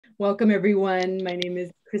Welcome, everyone. My name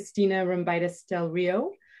is Cristina Rombaitis Del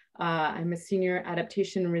Rio. I'm a Senior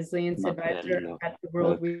Adaptation and Resilience Advisor at the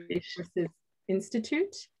World Resources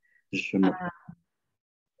Institute.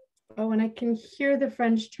 Oh, and I can hear the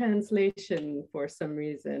French translation for some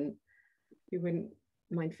reason. You wouldn't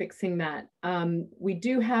mind fixing that. We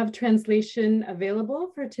do have translation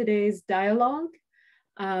available for today's dialogue.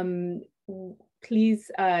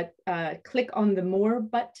 Please click on the More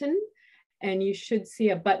button, and you should see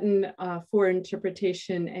a button for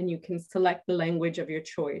interpretation, and you can select the language of your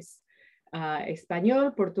choice,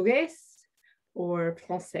 Español, Portugués, or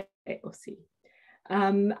Français aussi.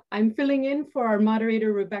 I'm filling in for our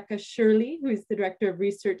moderator, Rebecca Shirley, who is the Director of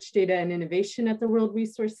Research, Data, and Innovation at the World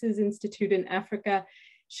Resources Institute in Africa.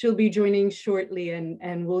 She'll be joining shortly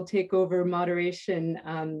and will take over moderation.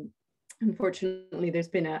 Unfortunately, there's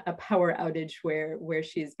been a power outage where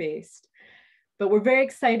she's based. But we're very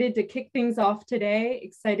excited to kick things off today,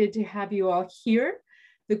 excited to have you all here.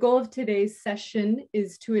 The goal of today's session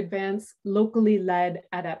is to advance locally led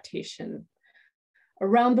adaptation.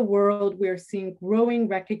 Around the world, we are seeing growing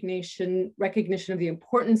recognition of the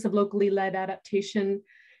importance of locally led adaptation.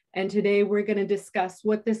 And today we're going to discuss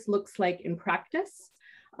what this looks like in practice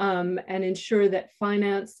and ensure that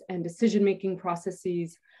finance and decision-making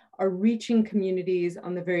processes are reaching communities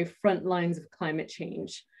on the very front lines of climate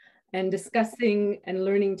change, and discussing and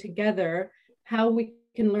learning together how we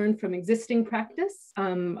can learn from existing practice,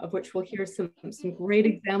 of which we'll hear some great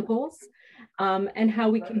examples, and how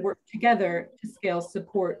we can work together to scale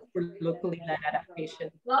support for locally led adaptation.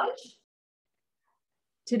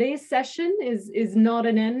 Today's session is not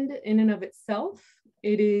an end in and of itself.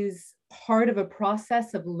 It is part of a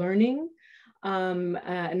process of learning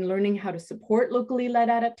and learning how to support locally led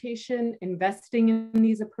adaptation, investing in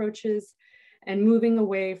these approaches, and moving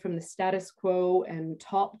away from the status quo and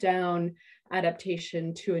top-down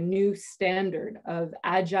adaptation to a new standard of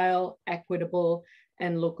agile, equitable,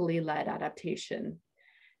 and locally led adaptation.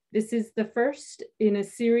 This is the first in a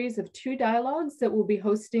series of 2 dialogues that we'll be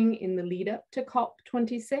hosting in the lead up to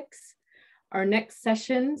COP26. Our next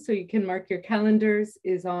session, so you can mark your calendars,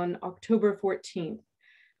 is on October 14th.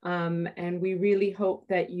 And we really hope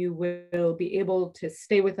that you will be able to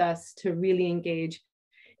stay with us to really engage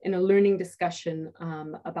in a learning discussion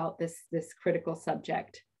about this critical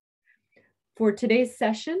subject. For today's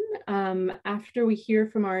session, after we hear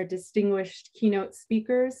from our distinguished keynote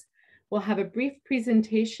speakers, we'll have a brief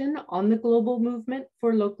presentation on the global movement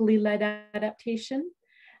for locally led adaptation.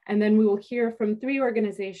 And then we will hear from 3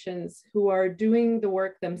 organizations who are doing the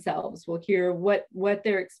work themselves. We'll hear what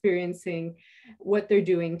they're experiencing, what they're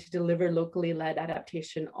doing to deliver locally led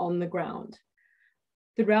adaptation on the ground.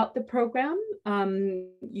 Throughout the program,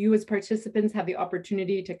 you as participants have the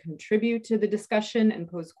opportunity to contribute to the discussion and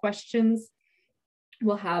pose questions.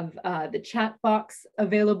 We'll have the chat box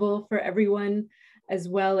available for everyone, as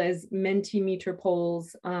well as Mentimeter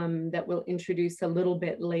polls that we'll introduce a little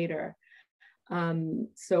bit later.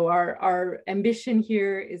 So our ambition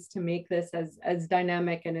here is to make this as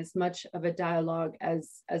dynamic and as much of a dialogue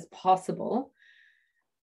as possible.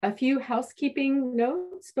 A few housekeeping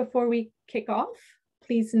notes before we kick off.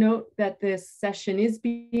 Please note that this session is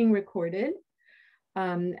being recorded.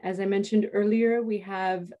 As I mentioned earlier, we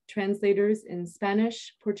have translators in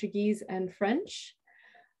Spanish, Portuguese, and French.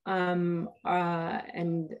 And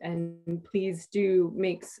please do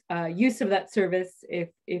make use of that service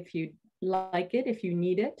if you like it, if you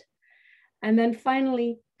need it. And then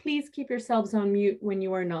finally, please keep yourselves on mute when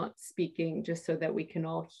you are not speaking, just so that we can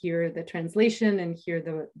all hear the translation and hear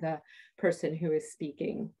the person who is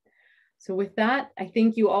speaking. So with that, I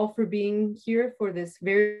thank you all for being here for this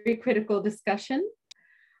very critical discussion.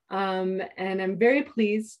 And I'm very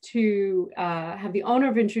pleased to have the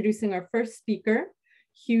honor of introducing our first speaker,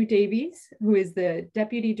 Hugh Davies, who is the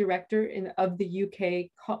Deputy Director of the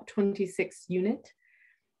UK COP26 unit.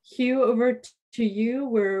 Hugh, over to you.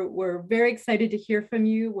 We're very excited to hear from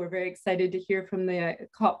you. We're very excited to hear from the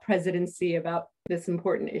COP presidency about this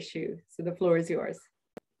important issue. So the floor is yours.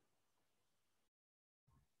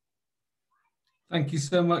 Thank you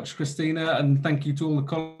so much, Christina, and thank you to all the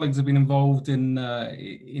colleagues who have been involved in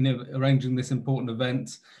arranging this important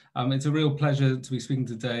event. It's a real pleasure to be speaking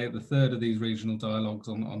today at the 3rd of these regional dialogues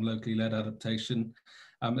on locally led adaptation.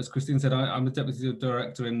 As Christine said, I'm a Deputy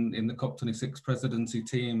Director in the COP26 Presidency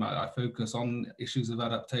team. I focus on issues of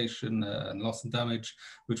adaptation and loss and damage,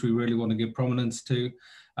 which we really want to give prominence to.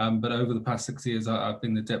 But over the past 6 years, I've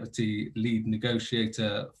been the deputy lead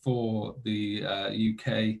negotiator for the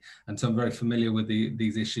UK, and so I'm very familiar with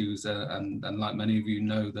these issues. And like many of you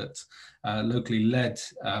know, that locally led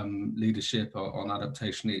leadership on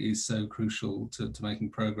adaptation is so crucial to making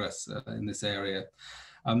progress in this area.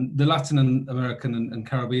 The Latin American and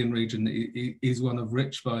Caribbean region is one of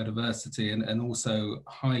rich biodiversity and also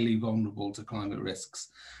highly vulnerable to climate risks.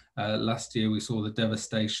 Last year, we saw the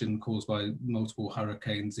devastation caused by multiple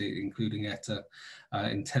hurricanes, including Eta,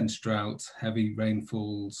 intense drought, heavy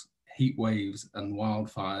rainfalls, heat waves and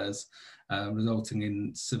wildfires, resulting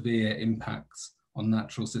in severe impacts on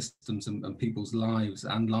natural systems and people's lives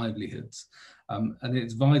and livelihoods. And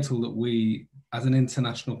it's vital that we, as an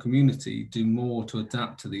international community, do more to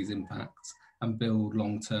adapt to these impacts and build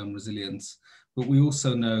long-term resilience. But we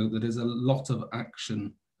also know that there's a lot of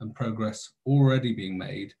action and progress already being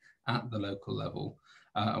made at the local level.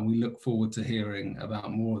 And we look forward to hearing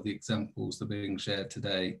about more of the examples that are being shared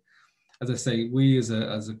today. As I say, we as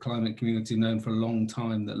a climate community known for a long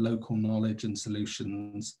time that local knowledge and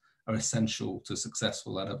solutions are essential to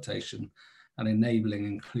successful adaptation, and enabling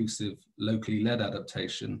inclusive, locally led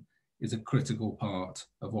adaptation is a critical part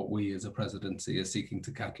of what we as a presidency are seeking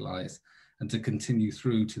to catalyse and to continue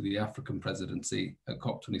through to the African presidency at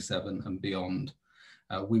COP27 and beyond.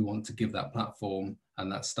 We want to give that platform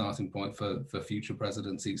and that starting point for future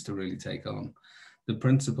presidencies to really take on. The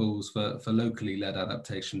principles for locally led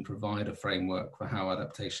adaptation provide a framework for how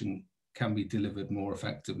adaptation can be delivered more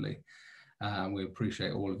effectively. We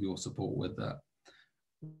appreciate all of your support with that.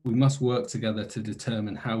 We must work together to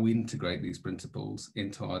determine how we integrate these principles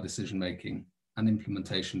into our decision-making and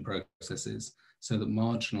implementation processes so that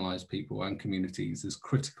marginalised people and communities as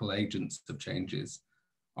critical agents of changes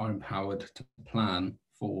are empowered to plan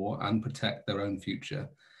for and protect their own future,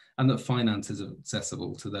 and that finance is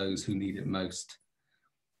accessible to those who need it most.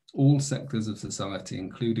 All sectors of society,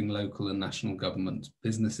 including local and national government,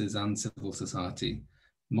 businesses and civil society,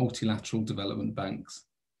 multilateral development banks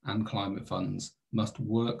and climate funds must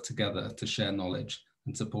work together to share knowledge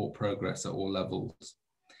and support progress at all levels.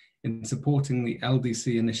 In supporting the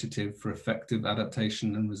LDC Initiative for Effective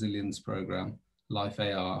Adaptation and Resilience Programme,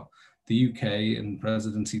 LIFE-AR, the UK and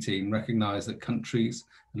presidency team recognise that countries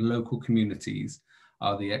and local communities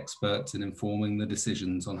are the experts in informing the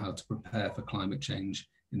decisions on how to prepare for climate change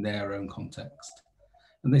in their own context.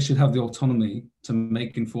 And they should have the autonomy to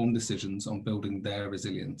make informed decisions on building their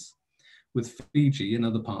resilience. With Fiji and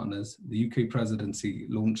other partners, the UK presidency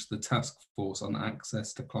launched the Task Force on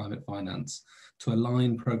Access to Climate Finance to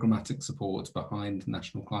align programmatic support behind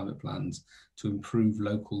national climate plans to improve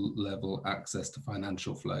local level access to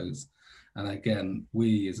financial flows. And again,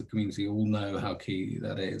 we as a community all know how key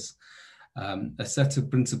that is. A set of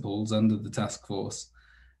principles under the Task Force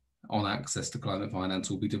on access to climate finance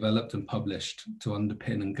will be developed and published to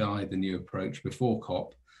underpin and guide the new approach before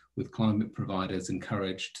COP, with climate providers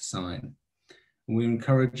encouraged to sign. And we're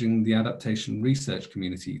encouraging the adaptation research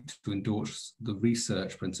community to endorse the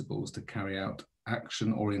research principles to carry out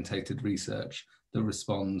action-orientated research that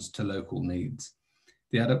responds to local needs.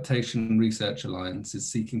 The Adaptation Research Alliance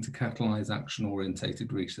is seeking to catalyse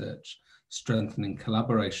action-orientated research, strengthening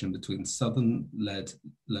collaboration between Southern-led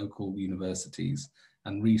local universities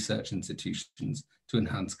and research institutions to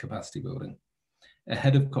enhance capacity building.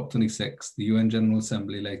 Ahead of COP26, the UN General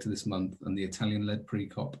Assembly later this month and the Italian-led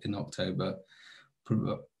pre-COP in October,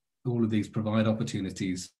 all of these provide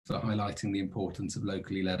opportunities for highlighting the importance of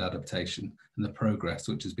locally led adaptation and the progress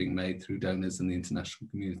which is being made through donors and the international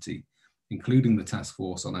community, including the Task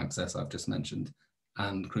Force on Access I've just mentioned,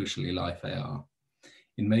 and crucially LIFE-AR.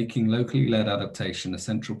 In making locally led adaptation a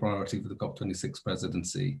central priority for the COP26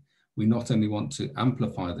 presidency, we not only want to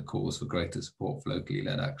amplify the cause for greater support for locally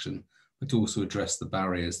led action, but also address the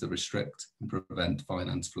barriers that restrict and prevent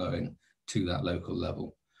finance flowing to that local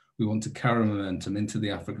level. We want to carry momentum into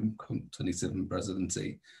the African COP27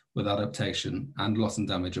 presidency with adaptation and loss and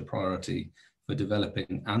damage a priority for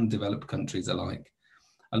developing and developed countries alike.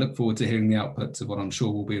 I look forward to hearing the outputs of what I'm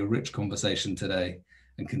sure will be a rich conversation today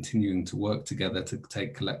and continuing to work together to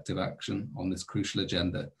take collective action on this crucial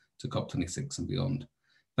agenda to COP26 and beyond.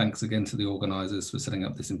 Thanks again to the organisers for setting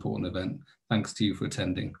up this important event. Thanks to you for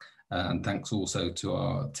attending, and thanks also to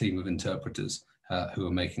our team of interpreters who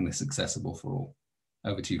are making this accessible for all.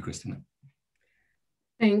 Over to you, Christina.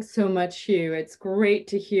 Thanks so much, Hugh. It's great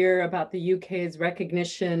to hear about the UK's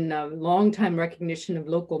recognition, long-time recognition of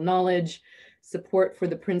local knowledge, support for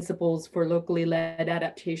the principles for locally led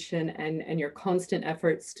adaptation, and your constant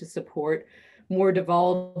efforts to support more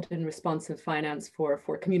devolved and responsive finance for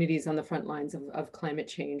communities on the front lines of climate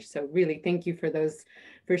change. So really, thank you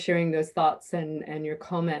for sharing those thoughts and your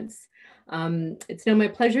comments. It's now my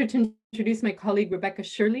pleasure to introduce my colleague, Rebecca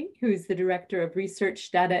Shirley, who is the Director of Research,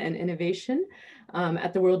 Data and Innovation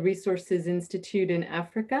at the World Resources Institute in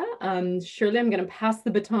Africa. Shirley, I'm going to pass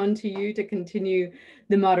the baton to you to continue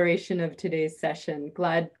the moderation of today's session.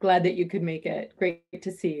 Glad that you could make it. Great to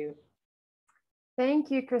see you.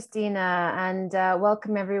 Thank you, Christina, and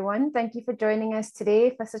welcome everyone. Thank you for joining us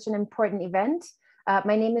today for such an important event.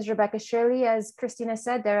 My name is Rebecca Shirley, as Christina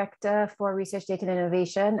said, Director for Research, Data and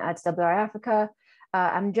Innovation at WR Africa.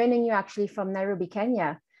 I'm joining you actually from Nairobi,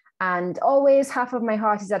 Kenya. And always half of my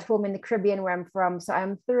heart is at home in the Caribbean where I'm from. So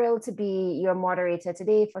I'm thrilled to be your moderator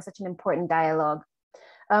today for such an important dialogue.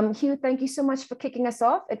 Hugh, thank you so much for kicking us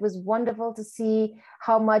off. It was wonderful to see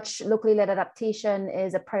how much locally led adaptation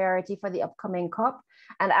is a priority for the upcoming COP.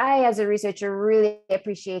 And I, as a researcher, really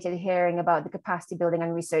appreciated hearing about the capacity building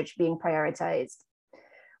and research being prioritized.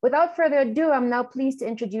 Without further ado, I'm now pleased to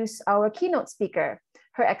introduce our keynote speaker,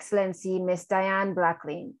 Her Excellency, Ms. Diane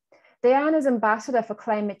Blackley. Diane is Ambassador for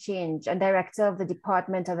Climate Change and Director of the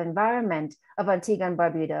Department of Environment of Antigua and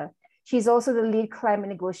Barbuda. She's also the lead climate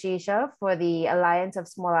negotiator for the Alliance of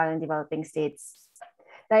Small Island Developing States.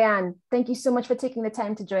 Diane, thank you so much for taking the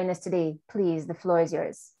time to join us today. Please, the floor is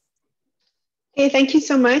yours. Hey, thank you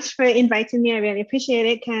so much for inviting me. I really appreciate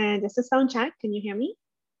it. This is sound check. Can you hear me?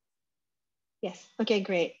 Yes. Okay,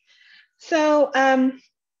 great. So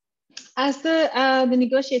as the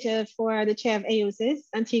negotiator for the chair of AOSIS,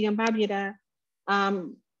 Antigua and Barbuda,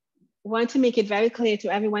 want to make it very clear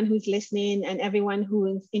to everyone who's listening and everyone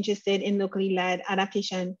who is interested in locally led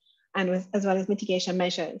adaptation and as well as mitigation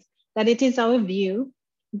measures, that it is our view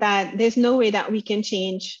that there's no way that we can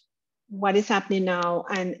change what is happening now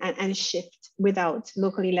and shift without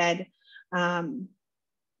locally led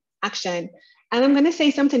action. And I'm going to say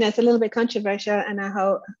something that's a little bit controversial, and I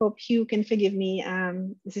hope Hugh can forgive me.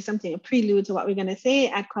 This is something, a prelude to what we're going to say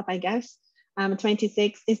at COP, I guess,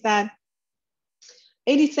 26, is that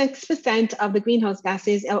 86% of the greenhouse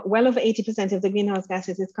gases, well over 80% of the greenhouse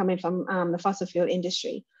gases is coming from the fossil fuel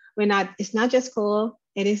industry. It's not just coal,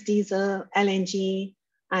 it is diesel, LNG,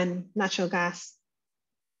 and natural gas.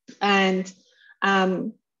 And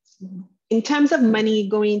in terms of money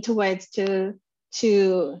going towards to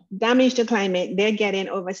damage the climate, they're getting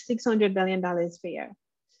over $600 billion per year.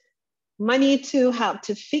 Money to help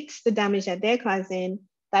to fix the damage that they're causing,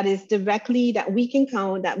 that is directly, that we can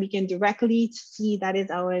count, that we can directly see that is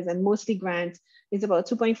ours, and mostly grants, is about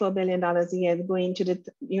 $2.4 billion a year going to the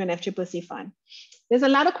UNFCCC fund. There's a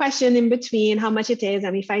lot of question in between how much it is,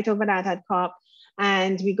 and we fight over that at COP,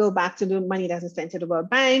 and we go back to the money that is sent to the World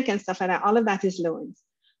Bank and stuff like that. All of that is loans.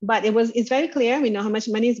 But it's very clear, we know how much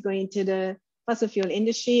money is going to the fossil fuel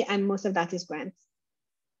industry, and most of that is grants,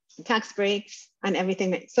 tax breaks, and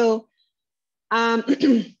everything. So where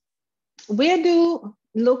do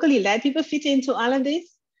locally led people fit into all of this?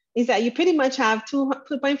 Is that you pretty much have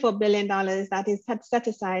 $2.4 billion that is set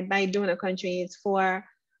aside by donor countries for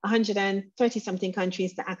 130 something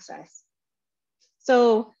countries to access.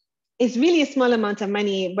 So it's really a small amount of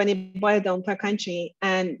money when it boils down per country,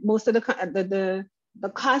 and most of the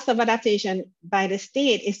cost of adaptation by the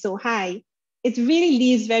state is so high, it really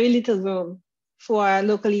leaves very little room for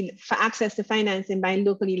access to financing by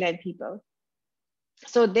locally led people.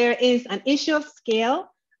 So there is an issue of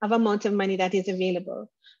scale of amount of money that is available.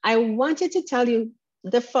 I wanted to tell you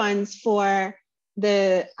the funds for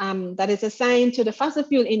the that is assigned to the fossil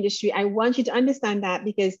fuel industry. I want you to understand that,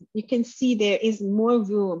 because you can see there is more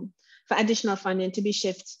room for additional funding to be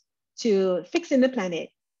shifted to fixing the planet.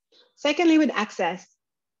 Secondly, with accessing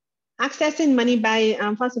money by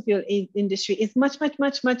fossil fuel industry is much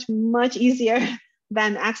easier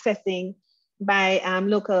than accessing by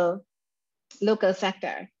local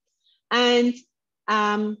sector. And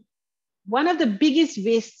one of the biggest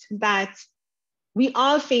risks that we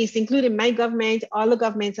all face, including my government, all the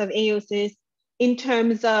governments of AOSIS, in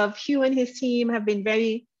terms of Hugh and his team have been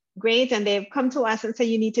very great, and they've come to us and said,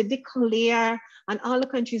 you need to declare, and all the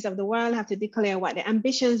countries of the world have to declare what their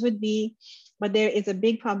ambitions would be. But there is a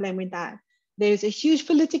big problem with that. There is a huge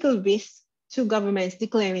political risk to governments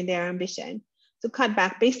declaring their ambition to cut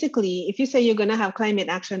back. Basically, if you say you're going to have climate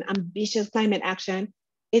action, ambitious climate action,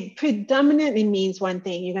 it predominantly means one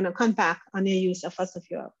thing: you're going to cut back on your use of fossil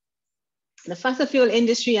fuel. The fossil fuel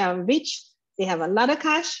industry are rich. They have a lot of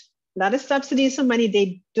cash, a lot of subsidies for money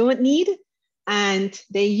they don't need, and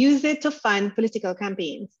they use it to fund political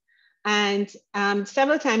campaigns. And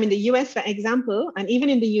several times in the US, for example, and even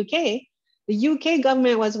in the UK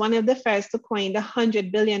government was one of the first to coin the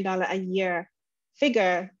 $100 billion a year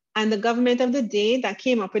figure, and the government of the day that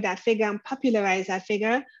came up with that figure and popularized that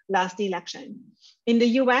figure lost the election. In the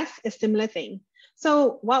US, a similar thing.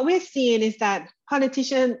 So what we're seeing is that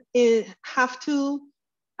politicians have to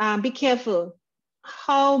be careful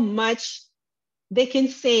how much they can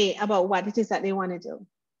say about what it is that they want to do.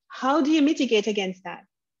 How do you mitigate against that?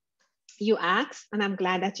 You asked, and I'm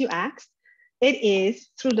glad that you asked. It is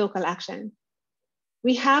through local action.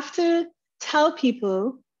 We have to tell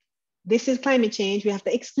people this is climate change. We have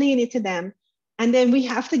to explain it to them. And then we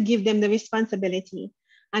have to give them the responsibility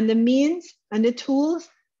and the means and the tools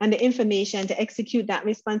and the information to execute that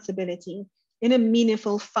responsibility in a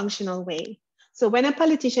meaningful, functional way. So when a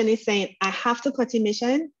politician is saying, I have to cut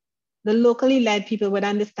emission, the locally led people would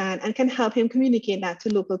understand and can help him communicate that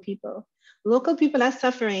to local people. Local people are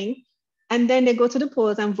suffering, and then they go to the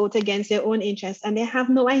polls and vote against their own interests, and they have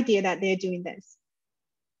no idea that they're doing this.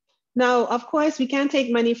 Now, of course, we can't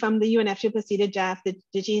take money from the UNFCCC, the draft, the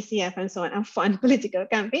GCF, and so on, and fund political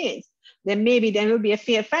campaigns. Then maybe there will be a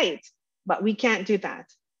fair fight, but we can't do that.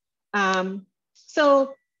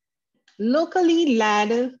 So locally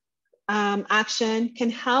led action can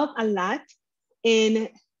help a lot. In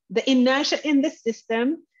the inertia in the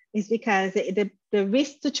system is because the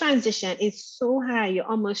risk to transition is so high, you're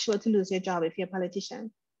almost sure to lose your job if you're a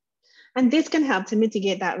politician. And this can help to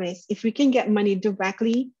mitigate that risk if we can get money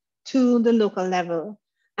directly to the local level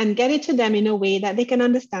and get it to them in a way that they can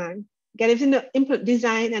understand, get it in the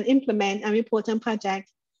design and implement and report on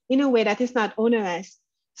projects in a way that is not onerous.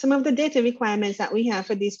 Some of the data requirements that we have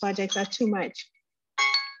for these projects are too much.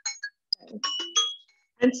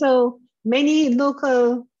 And so many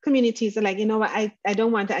local communities are like, you know what, I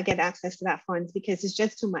don't want to get access to that funds because it's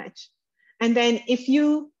just too much. And then if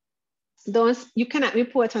you cannot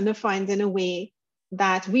report on the funds in a way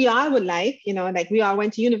that we all would like, you know, like we all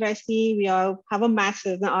went to university, we all have a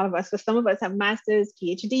master's, not all of us, but some of us have masters,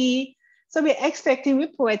 PhD. So we're expecting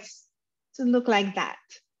reports to look like that.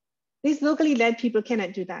 These locally led people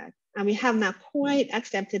cannot do that. And we have not quite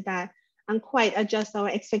accepted that and quite adjust our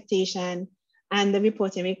expectation and the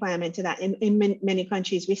reporting requirement to that in many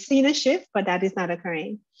countries. We've seen a shift, but that is not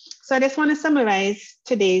occurring. So I just want to summarize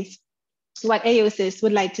today's what AOSIS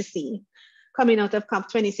would like to see coming out of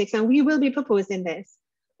COP26, and we will be proposing this,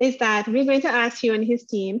 is that we're going to ask you and his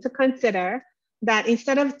team to consider that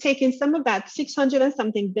instead of taking some of that $600 and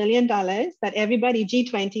something billion that everybody,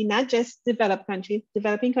 G20, not just developed countries,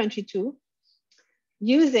 developing country too,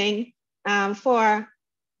 using for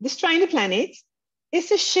destroying the planet, is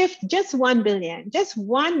to shift just 1 billion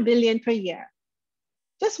per year.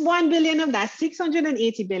 Just 1 billion of that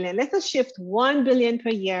 680 billion. Let us shift 1 billion per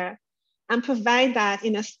year and provide that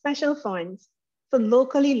in a special fund for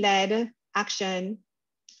locally led action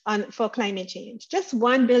for climate change. Just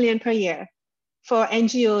 1 billion per year for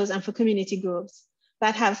NGOs and for community groups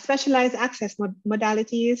that have specialized access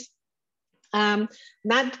modalities.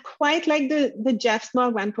 Not quite like the JEF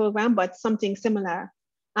Small Grant Program, but something similar.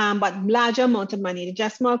 But larger amount of money. The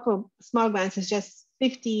JEF Small Grants is just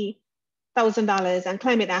 $50,000 and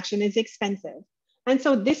climate action is expensive. And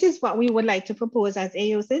so this is what we would like to propose as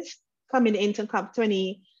AOSIS coming into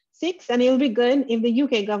COP26. And it'll be good if the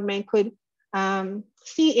UK government could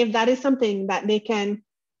see if that is something that they can,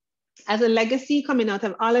 as a legacy coming out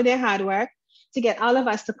of all of their hard work to get all of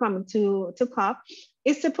us to come to COP,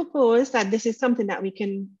 is to propose that this is something that we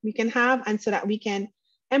can have, and so that we can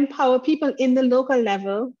empower people in the local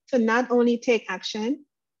level to not only take action,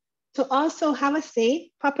 to also have a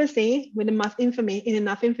say, proper say, with enough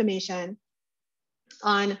information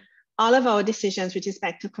on all of our decisions with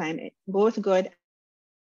respect to climate, both good.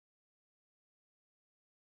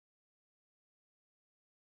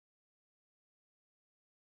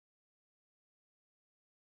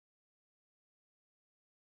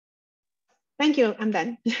 Thank you, I'm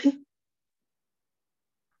done.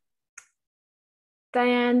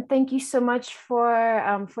 Diane, thank you so much for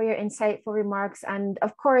your insightful remarks. And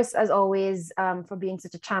of course, as always, for being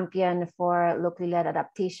such a champion for locally led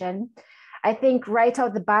adaptation. I think right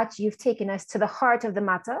out the bat, you've taken us to the heart of the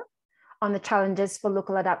matter on the challenges for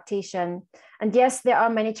local adaptation. And yes, there are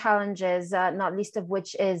many challenges, not least of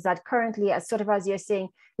which is that currently, as you're saying,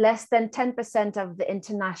 less than 10% of the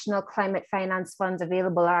international climate finance funds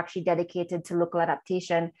available are actually dedicated to local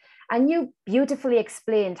adaptation. And you beautifully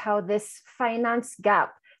explained how this finance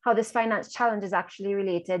gap, how this finance challenge is actually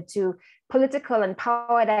related to political and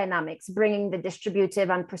power dynamics, bringing the distributive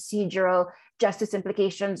and procedural justice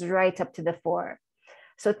implications right up to the fore.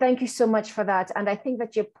 So thank you so much for that. And I think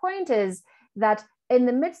that your point is that in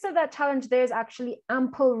the midst of that challenge, there's actually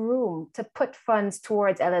ample room to put funds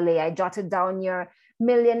towards LLA. I jotted down your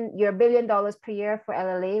your $1 billion per year for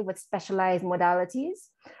LLA with specialized modalities.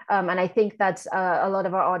 And I think that a lot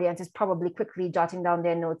of our audience is probably quickly jotting down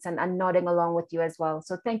their notes and nodding along with you as well.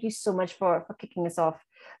 So thank you so much for kicking us off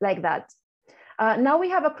like that. Now we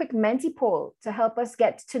have a quick Menti poll to help us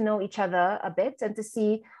get to know each other a bit and to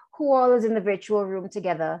see who all is in the virtual room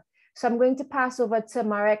together. So I'm going to pass over to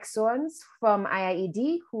Marek Soans from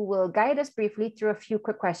IIED, who will guide us briefly through a few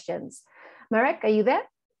quick questions. Marek, are you there?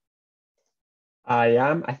 I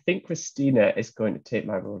am. I think Christina is going to take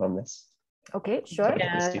my role on this. Okay, sure.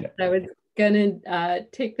 Yeah, I was gonna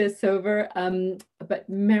take this over, but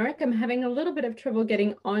Marek, I'm having a little bit of trouble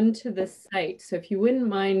getting onto the site. So if you wouldn't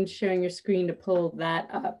mind sharing your screen to pull that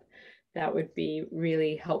up, that would be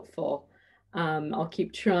really helpful. I'll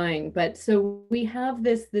keep trying. But so we have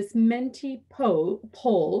this Menti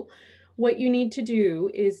poll. What you need to do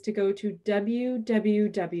is to go to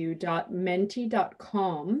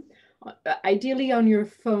www.menti.com. Ideally on your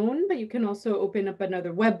phone, but you can also open up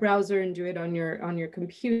another web browser and do it on your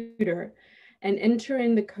computer, and enter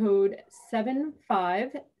in the code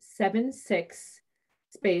 7576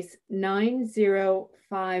 space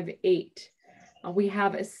 9058. We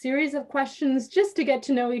have a series of questions just to get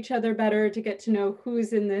to know each other better, to get to know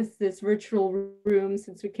who's in this virtual room,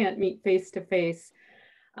 since we can't meet face to face.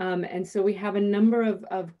 And so we have a number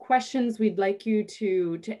of questions we'd like you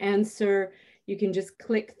to answer. You can just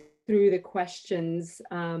click through the questions.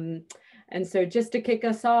 And so just to kick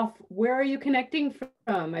us off, where are you connecting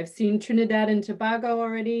from? I've seen Trinidad and Tobago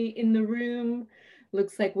already in the room.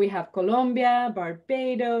 Looks like we have Colombia,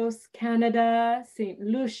 Barbados, Canada, St.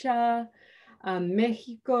 Lucia,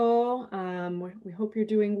 Mexico. We hope you're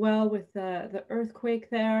doing well with the earthquake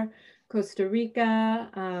there. Costa Rica,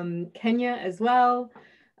 Kenya as well.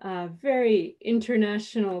 Very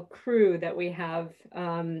international crew that we have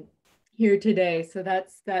here today. So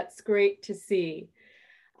that's great to see.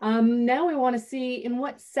 Now we want to see, in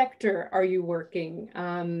what sector are you working?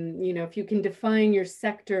 You know, if you can define your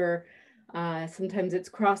sector, sometimes it's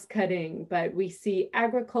cross-cutting, but we see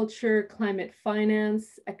agriculture, climate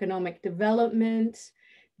finance, economic development,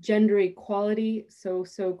 gender equality, so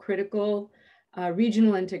critical,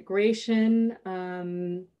 regional integration,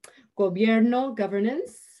 gobierno,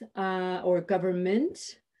 governance, or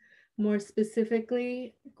government, more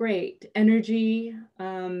specifically. Great. Energy,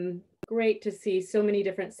 great to see so many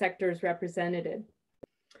different sectors represented.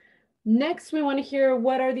 Next, we want to hear,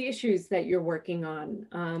 what are the issues that you're working on?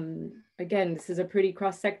 Again, this is a pretty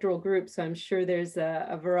cross-sectoral group, so I'm sure there's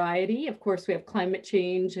a variety. Of course, we have climate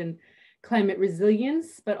change and climate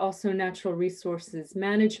resilience, but also natural resources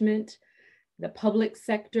management, the public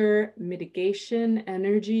sector, mitigation,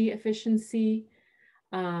 energy efficiency,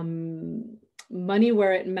 money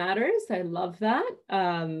where it matters. I love that.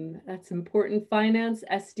 That's important. Finance,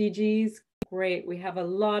 SDGs, great. We have a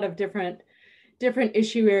lot of different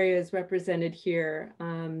issue areas represented here,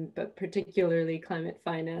 but particularly climate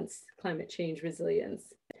finance, climate change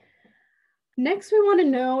resilience. Next, we want to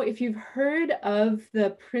know if you've heard of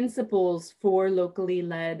the principles for locally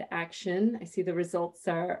led action. I see the results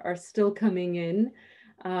are still coming in.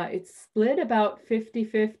 It's split about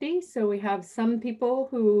 50-50. So we have some people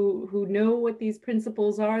who know what these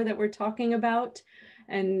principles are that we're talking about,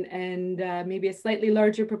 and maybe a slightly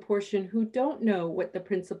larger proportion who don't know what the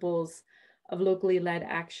principles of locally led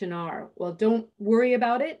action are. Well, don't worry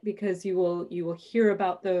about it, because you will hear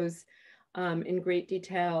about those in great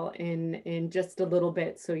detail in just a little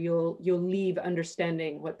bit. So you'll leave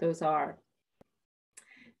understanding what those are.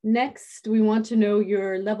 Next, we want to know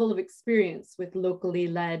your level of experience with locally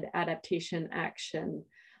led adaptation action.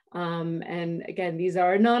 And again, these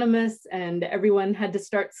are anonymous and everyone had to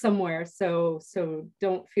start somewhere. So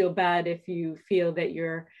don't feel bad if you feel that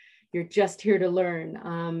you're just here to learn.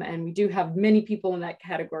 And we do have many people in that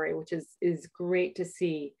category, which is great to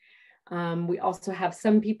see. We also have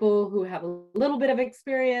some people who have a little bit of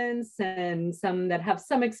experience and some that have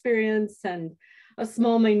some experience, and a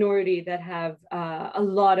small minority that have a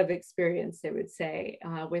lot of experience, I would say,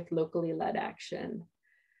 with locally led action.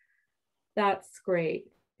 That's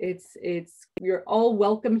great. You're all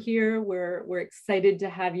welcome here. We're excited to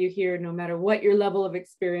have you here, no matter what your level of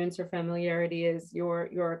experience or familiarity is.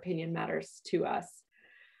 Your opinion matters to us.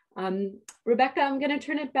 Rebecca, I'm going to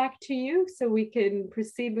turn it back to you so we can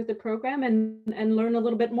proceed with the program and learn a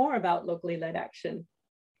little bit more about locally led action.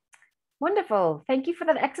 Wonderful. Thank you for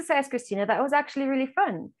that exercise, Christina. That was actually really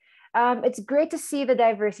fun. It's great to see the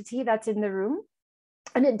diversity that's in the room.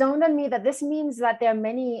 And it dawned on me that this means that there are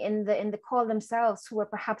many in the call themselves who were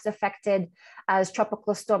perhaps affected as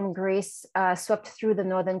Tropical Storm Grace swept through the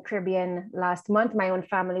Northern Caribbean last month. My own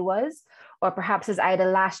family was, or perhaps as Ida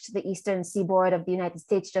lashed the eastern seaboard of the United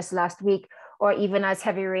States just last week, or even as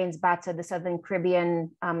heavy rains battered the Southern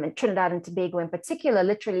Caribbean, Trinidad and Tobago in particular,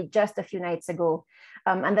 literally just a few nights ago.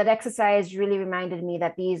 And that exercise really reminded me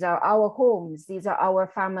that these are our homes, these are our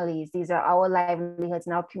families, these are our livelihoods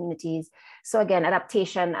and our communities. So again,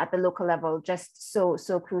 adaptation at the local level, just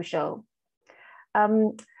so crucial.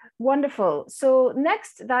 Wonderful. So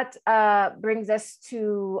next, that brings us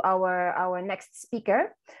to our next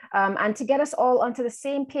speaker. And to get us all onto the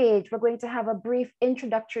same page, we're going to have a brief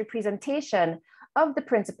introductory presentation of the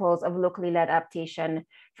principles of locally led adaptation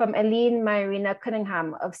from Eileen Marina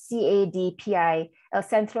Cunningham of CADPI, El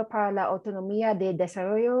Centro para la Autonomía de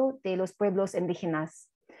Desarrollo de los Pueblos Indígenas.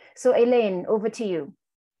 So Eileen, over to you.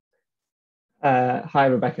 Hi,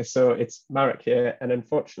 Rebecca. So it's Marek here. And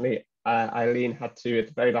unfortunately, Eileen had to, at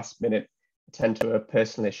the very last minute, attend to a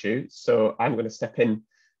personal issue. So I'm going to step in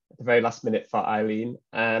at the very last minute for Eileen.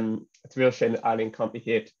 It's a real shame that Eileen can't be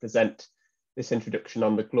here to present this introduction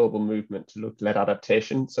on the global movement to local-led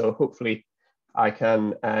adaptation. So hopefully I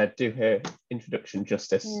can do her introduction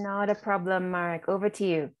justice. Not a problem, Marek. Over to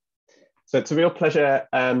you. So it's a real pleasure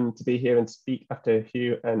to be here and speak after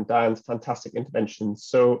Hugh and Diane's fantastic interventions.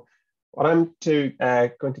 So what I'm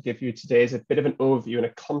going to give you today is a bit of an overview and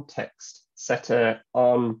a context setter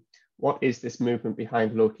on what is this movement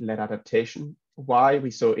behind locally led adaptation, why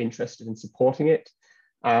we're so interested in supporting it,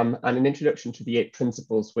 and an introduction to the 8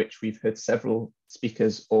 principles which we've heard several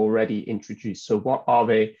speakers already introduce. So what are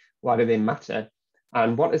they, why do they matter,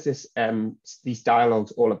 and what is this these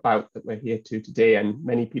dialogues all about that we're here to today? And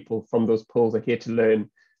many people from those polls are here to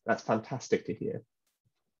learn. That's fantastic to hear.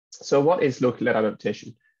 So what is locally led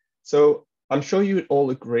adaptation? So I'm sure you would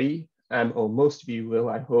all agree, or most of you will,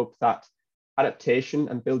 I hope, that adaptation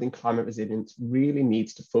and building climate resilience really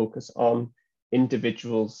needs to focus on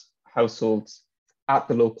individuals, households at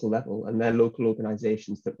the local level and their local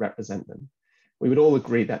organizations that represent them. We would all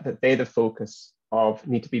agree that they're the focus of,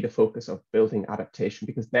 need to be the focus of building adaptation,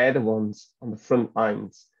 because they're the ones on the front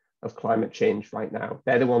lines of climate change right now.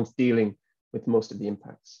 They're the ones dealing with most of the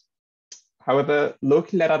impacts. However,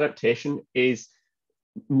 locally led adaptation is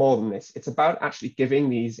more than this. It's about actually giving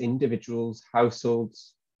these individuals,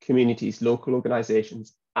 households, communities, local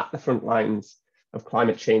organizations at the front lines of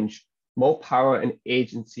climate change more power and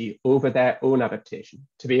agency over their own adaptation,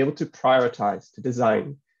 to be able to prioritize, to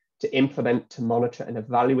design, to implement, to monitor and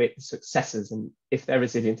evaluate the successes and if their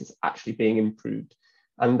resilience is actually being improved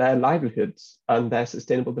and their livelihoods and their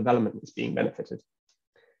sustainable development is being benefited.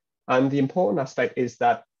 And the important aspect is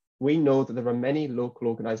that we know that there are many local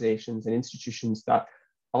organizations and institutions that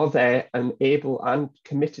are there and able and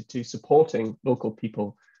committed to supporting local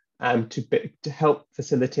people to help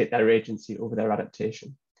facilitate their agency over their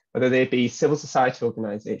adaptation, whether they be civil society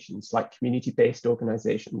organizations like community-based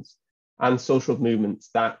organizations and social movements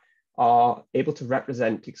that are able to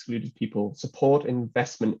represent excluded people, support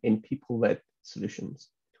investment in people-led solutions,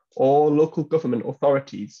 or local government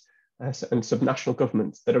authorities and subnational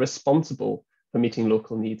governments that are responsible for meeting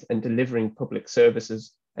local needs and delivering public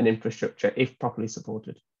services and infrastructure if properly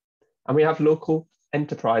supported. And we have local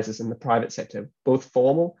enterprises in the private sector, both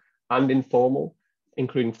formal and informal,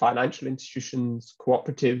 including financial institutions,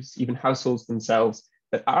 cooperatives, even households themselves,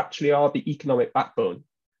 that actually are the economic backbone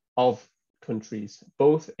of countries,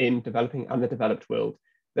 both in developing and the developed world,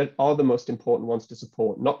 that are the most important ones to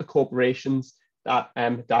support, not the corporations that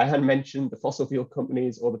Diane mentioned, the fossil fuel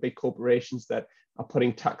companies or the big corporations that are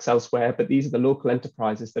putting tax elsewhere, but these are the local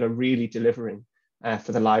enterprises that are really delivering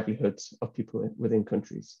for the livelihoods of people within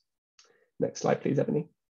countries. Next slide, please, Ebony.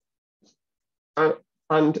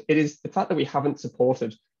 And it is the fact that we haven't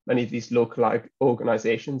supported many of these local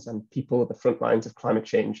organizations and people at the front lines of climate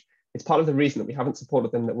change. It's part of the reason that we haven't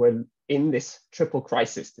supported them, that we're in this triple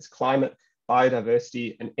crisis, this climate,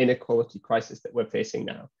 biodiversity, and inequality crisis that we're facing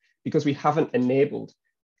now, because we haven't enabled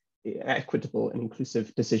equitable and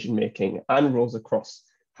inclusive decision-making and rules across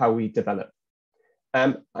how we develop.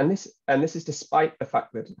 And this is despite the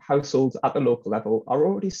fact that households at the local level are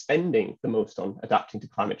already spending the most on adapting to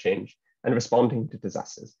climate change and responding to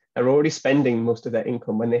disasters. They're already spending most of their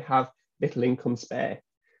income when they have little income spare,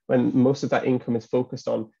 when most of that income is focused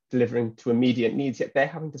on delivering to immediate needs, yet they're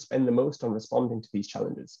having to spend the most on responding to these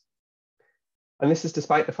challenges. And this is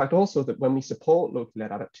despite the fact also that when we support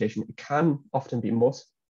local-led adaptation, it can often be more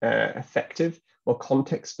effective, more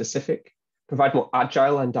context-specific, provide more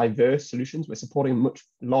agile and diverse solutions. We're supporting a much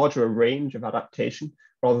larger range of adaptation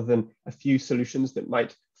rather than a few solutions that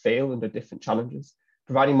might fail under different challenges.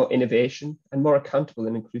 providing more innovation and more accountable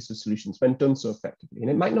and inclusive solutions when done so effectively.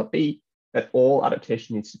 And it might not be that all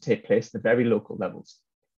adaptation needs to take place at the very local levels,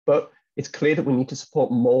 but it's clear that we need to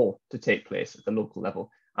support more to take place at the local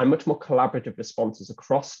level and much more collaborative responses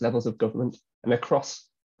across levels of government and across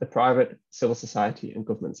the private, civil society and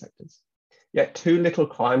government sectors. Yet too little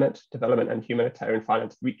climate, development and humanitarian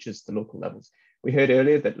finance reaches the local levels. We heard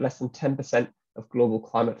earlier that less than 10% of global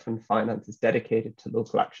climate fund finance is dedicated to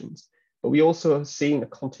local actions. But we also are seeing a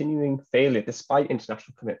continuing failure despite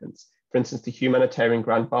international commitments. For instance, the humanitarian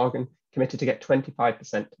grand bargain committed to get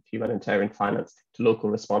 25% of humanitarian finance to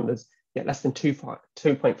local responders, yet less than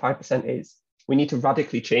 2.5% is. We need to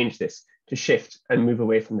radically change this to shift and move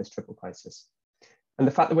away from this triple crisis. And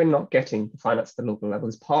the fact that we're not getting the finance at the local level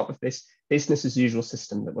is part of this business as usual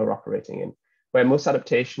system that we're operating in, where most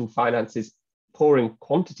adaptation finance is poor in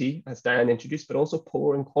quantity, as Diane introduced, but also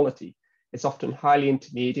poor in quality. It's often highly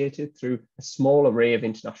intermediated through a small array of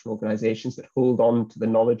international organizations that hold on to the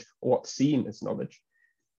knowledge or what's seen as knowledge,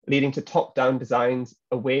 leading to top-down designs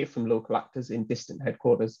away from local actors in distant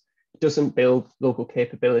headquarters. It doesn't build local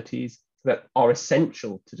capabilities that are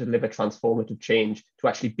essential to deliver transformative change, to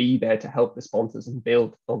actually be there to help the sponsors and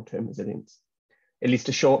build long-term resilience. It leads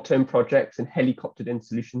to short-term projects and helicoptered-in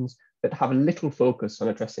solutions that have a little focus on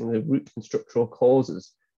addressing the root and structural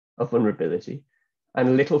causes of vulnerability,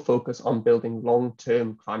 and little focus on building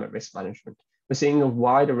long-term climate risk management. We're seeing a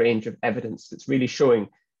wider range of evidence that's really showing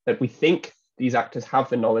that we think these actors have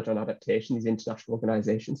the knowledge on adaptation, these international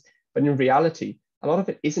organizations, but in reality, a lot of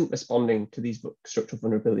it isn't responding to these structural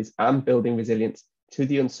vulnerabilities and building resilience to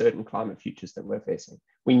the uncertain climate futures that we're facing.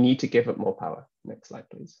 We need to give up more power. Next slide,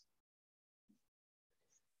 please.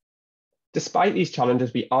 Despite these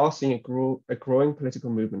challenges, we are seeing a growing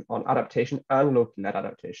political movement on adaptation and locally led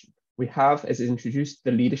adaptation. We have, as introduced,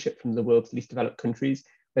 the leadership from the world's least developed countries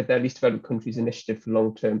with their least developed countries initiative for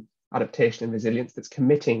long-term adaptation and resilience that's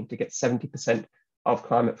committing to get 70% of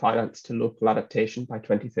climate finance to local adaptation by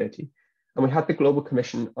 2030. And we had the Global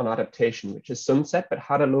Commission on Adaptation, which is sunset, but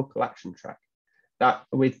had a local action track that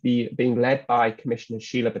being led by Commissioners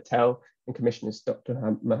Sheila Patel and Commissioners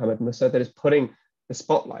Dr. Mohammed Musa, that is putting the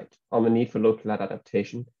spotlight on the need for local led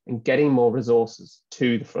adaptation and getting more resources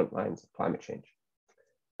to the front lines of climate change.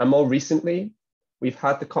 And more recently, we've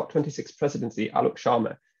had the COP26 Presidency, Alok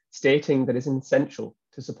Sharma, stating that it's essential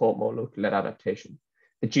to support more local led adaptation.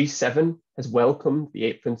 The G7 has welcomed the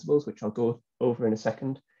 8 principles, which I'll go over in a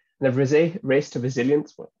second. And the Race to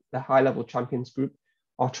Resilience, the high-level champions group,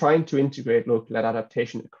 are trying to integrate local-led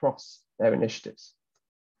adaptation across their initiatives.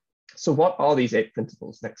 So what are these 8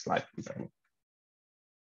 principles? Next slide, please.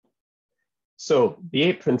 So the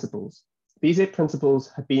 8 principles. These 8 principles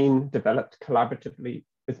have been developed collaboratively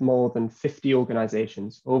with more than 50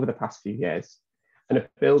 organizations over the past few years and have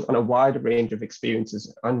built on a wide range of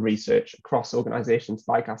experiences and research across organizations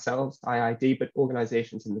like ourselves, IID, but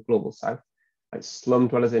organizations in the Global South, like Slum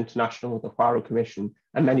Dwellers International, the Faro Commission,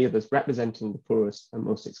 and many others representing the poorest and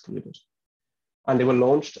most excluded. And they were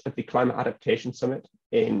launched at the Climate Adaptation Summit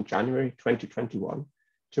in January 2021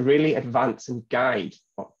 to really advance and guide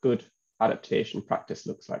what good adaptation practice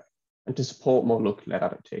looks like and to support more locally led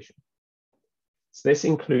adaptation. So this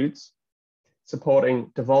includes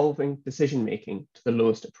supporting devolving decision-making to the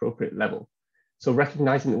lowest appropriate level. So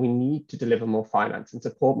recognizing that we need to deliver more finance and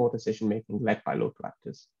support more decision-making led by local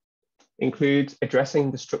actors. Includes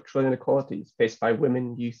addressing the structural inequalities faced by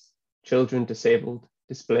women, youth, children, disabled,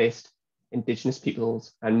 displaced, Indigenous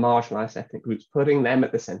peoples, and marginalized ethnic groups, putting them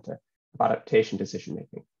at the center of adaptation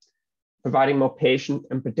decision-making. Providing more patient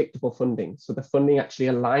and predictable funding, so the funding actually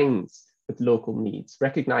aligns with local needs,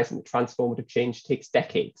 recognizing that transformative change takes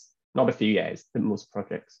decades, not a few years, that most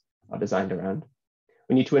projects are designed around.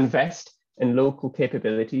 We need to invest in local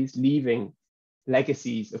capabilities, leaving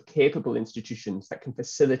legacies of capable institutions that can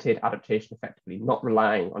facilitate adaptation effectively, not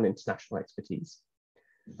relying on international expertise.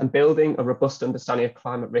 And building a robust understanding of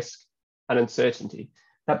climate risk and uncertainty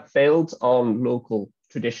that builds on local,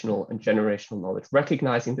 traditional, and generational knowledge,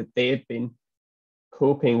 recognizing that they have been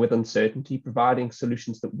coping with uncertainty, providing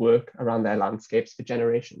solutions that work around their landscapes for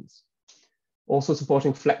generations. Also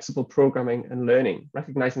supporting flexible programming and learning,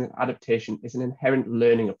 recognizing that adaptation is an inherent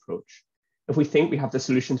learning approach. If we think we have the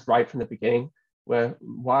solutions right from the beginning, we're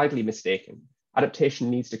widely mistaken. Adaptation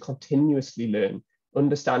needs to continuously learn,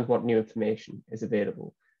 understand what new information is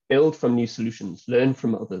available, build from new solutions, learn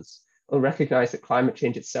from others, and recognize that climate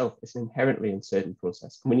change itself is an inherently uncertain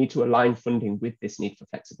process. And we need to align funding with this need for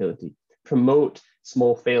flexibility, promote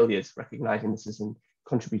small failures, recognizing this is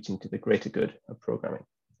contributing to the greater good of programming.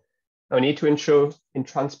 Now, we need to ensure in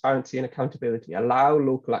transparency and accountability, allow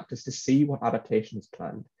local actors to see what adaptation is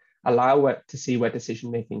planned, allow to see where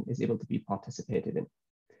decision-making is able to be participated in.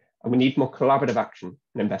 And we need more collaborative action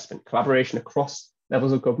and investment, collaboration across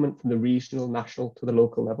levels of government, from the regional, national to the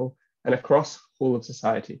local level, and across whole of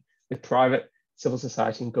society, with private, civil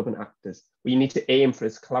society and government actors. We need to aim for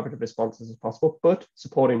as collaborative responses as possible, but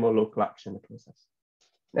supporting more local action in the process.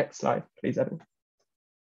 Next slide, please, Evan.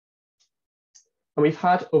 And we've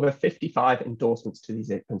had over 55 endorsements to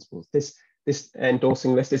these 8 principles. This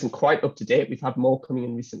endorsing list isn't quite up to date. We've had more coming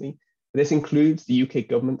in recently. This includes the UK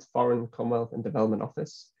government's Foreign, Commonwealth and Development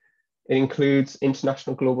Office. It includes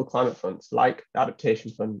international global climate funds like the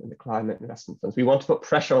Adaptation Fund and the Climate Investment Funds. We want to put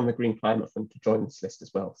pressure on the Green Climate Fund to join this list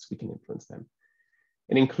as well, so we can influence them.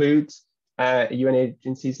 It includes UN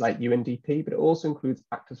agencies like UNDP, but it also includes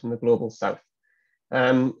actors from the Global South.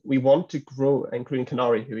 We want to grow, including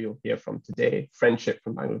Canary, who you'll hear from today, Friendship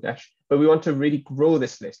from Bangladesh, but we want to really grow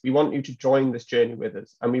this list. We want you to join this journey with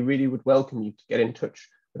us, and we really would welcome you to get in touch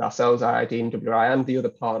with ourselves, IID and WRI, and the other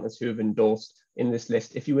partners who have endorsed in this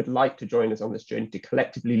list, if you would like to join us on this journey to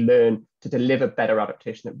collectively learn to deliver better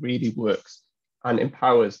adaptation that really works and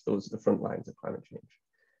empowers those at the front lines of climate change.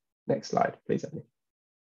 Next slide, please, Ebony.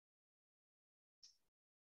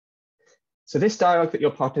 So this dialogue that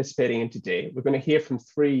you're participating in today, we're going to hear from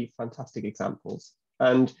 3 fantastic examples.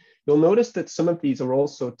 And you'll notice that some of these are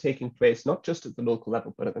also taking place not just at the local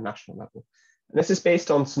level, but at the national level. And this is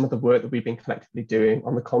based on some of the work that we've been collectively doing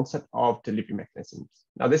on the concept of delivery mechanisms.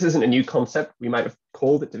 Now, this isn't a new concept. We might have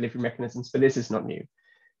called it delivery mechanisms, but this is not new.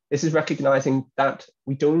 This is recognizing that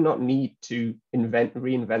we do not need to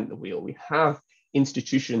reinvent the wheel. We have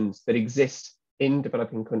institutions that exist in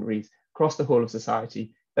developing countries across the whole of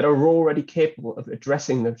society that are already capable of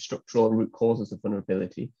addressing the structural and root causes of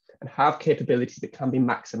vulnerability and have capabilities that can be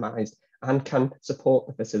maximized and can support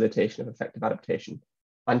the facilitation of effective adaptation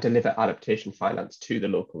and deliver adaptation finance to the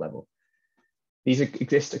local level. These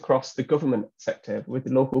exist across the government sector with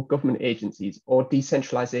the local government agencies or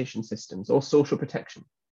decentralization systems or social protection.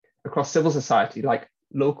 Across civil society, like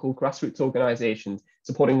local grassroots organizations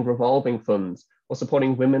supporting revolving funds or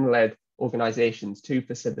supporting women-led organizations to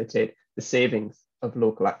facilitate the savings of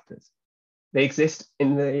local actors. They exist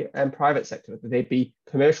in the private sector, whether they be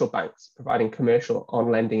commercial banks providing commercial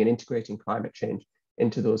on lending and integrating climate change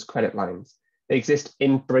into those credit lines. They exist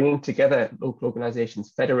in bringing together local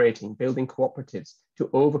organizations, federating, building cooperatives to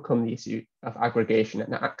overcome the issue of aggregation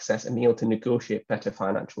and access and be able to negotiate better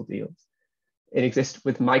financial deals. It exists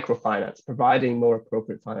with microfinance, providing more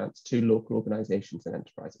appropriate finance to local organizations and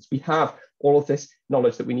enterprises. We have all of this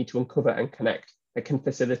knowledge that we need to uncover and connect that can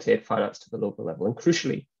facilitate finance to the local level. And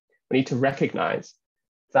crucially, we need to recognize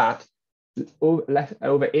that over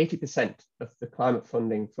 80% of the climate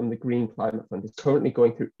funding from the Green Climate Fund is currently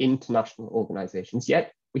going through international organizations.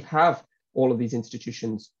 Yet we have all of these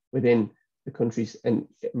institutions within the countries and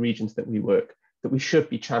regions that we work that we should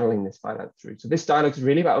be channeling this finance through. So this dialogue is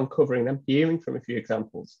really about uncovering them, hearing from a few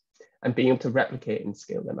examples, and being able to replicate and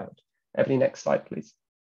scale them out. Ebony, next slide, please.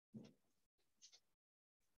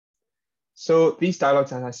 So these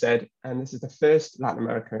dialogues, as I said, and this is the first Latin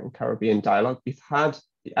America and Caribbean dialogue. We've had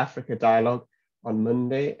the Africa dialogue on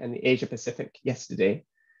Monday and the Asia Pacific yesterday.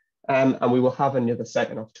 And we will have another set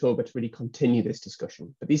in October to really continue this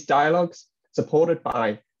discussion. But these dialogues, supported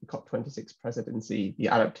by the COP26 Presidency, the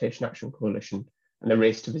Adaptation Action Coalition, and the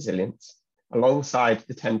Race to Resilience, alongside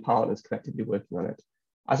the 10 partners collectively working on it,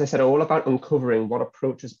 as I said, are all about uncovering what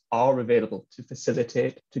approaches are available to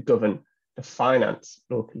facilitate, to govern, to finance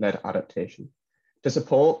local-led adaptation, to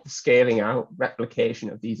support the scaling out, replication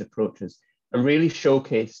of these approaches, and really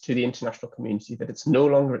showcase to the international community that it's no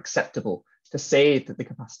longer acceptable to say that the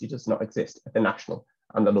capacity does not exist at the national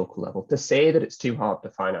and the local level, to say that it's too hard to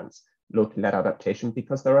finance locally-led adaptation,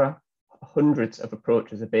 because there are hundreds of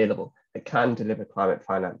approaches available that can deliver climate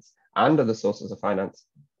finance and other sources of finance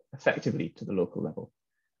effectively to the local level.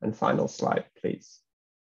 And final slide, please.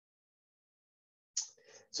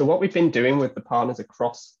 So what we've been doing with the partners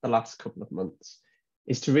across the last couple of months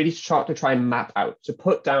is to really start to try and map out, to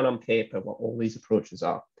put down on paper what all these approaches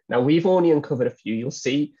are. Now, we've only uncovered a few. You'll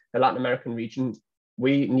see the Latin American region,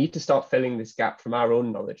 we need to start filling this gap from our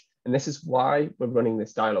own knowledge. And this is why we're running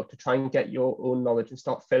this dialogue, to try and get your own knowledge and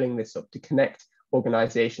start filling this up, to connect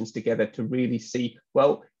organizations together to really see,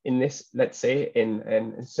 well, in this, let's say in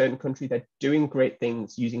a certain country, they're doing great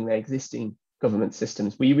things using their existing government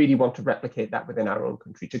systems. We really want to replicate that within our own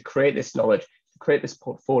country, to create this knowledge, to create this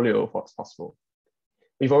portfolio of what's possible.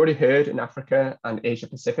 We've already heard in Africa and Asia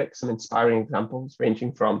Pacific some inspiring examples,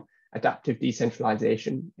 ranging from adaptive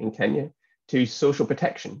decentralization in Kenya, to social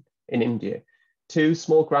protection in India, to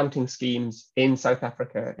small granting schemes in South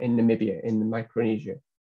Africa, in Namibia, in Micronesia.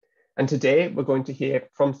 And today we're going to hear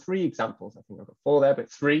from 3 examples. I think I've got 4 there,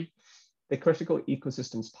 but 3. The Critical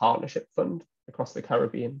Ecosystems Partnership Fund across the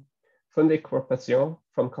Caribbean, Fund de Cooperación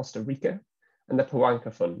from Costa Rica, and the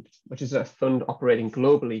Pawanca Fund, which is a fund operating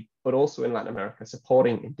globally, but also in Latin America,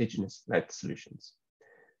 supporting indigenous-led solutions.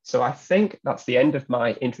 So I think that's the end of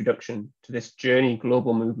my introduction to this journey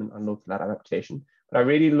global movement on local-led adaptation. But I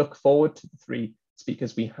really look forward to the 3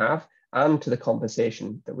 speakers we have and to the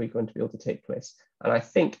conversation that we're going to be able to take place. And I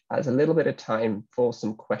think there's a little bit of time for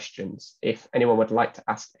some questions if anyone would like to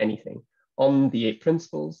ask anything on the 8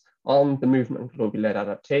 principles, on the movement on globally-led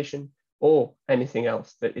adaptation, or anything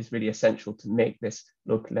else that is really essential to make this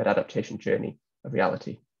local-led adaptation journey a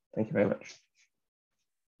reality. Thank you very much.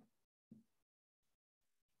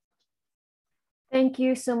 Thank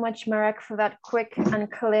you so much, Marek, for that quick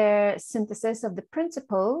and clear synthesis of the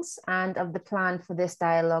principles and of the plan for this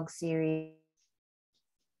dialogue series.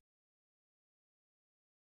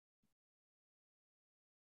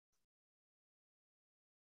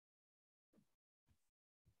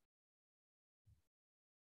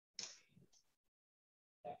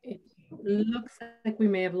 It looks like we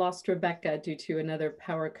may have lost Rebecca due to another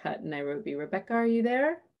power cut in Nairobi. Rebecca, are you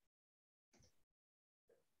there?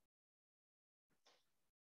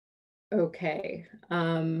 Okay.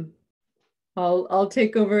 I'll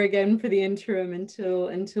take over again for the interim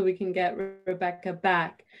until we can get Rebecca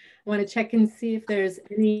back. I want to check and see if there's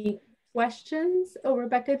any questions. Oh,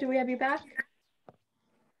 Rebecca, do we have you back?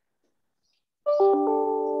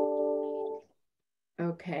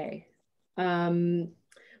 Okay.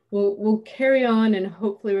 We'll carry on, and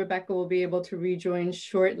hopefully Rebecca will be able to rejoin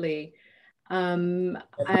shortly.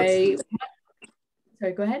 Sorry,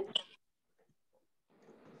 go ahead.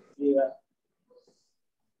 Yeah.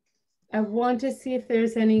 I want to see if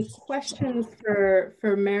there's any questions for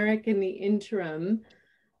Marek in the interim.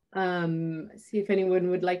 See if anyone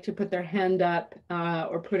would like to put their hand up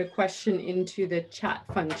or put a question into the chat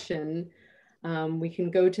function. We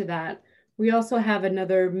can go to that. We also have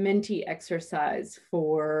another Menti exercise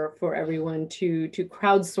for everyone to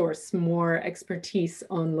crowdsource more expertise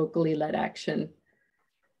on locally led action.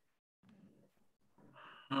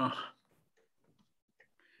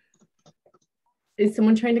 Is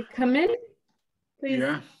someone trying to come in? Please.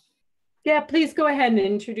 Yeah. Yeah, please go ahead and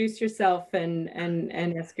introduce yourself and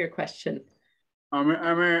ask your question. Am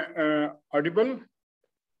I audible?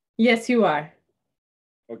 Yes, you are.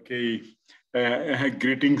 Okay.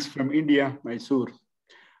 Greetings from India, Mysore.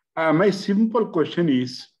 My simple question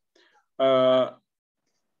is,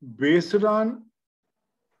 based on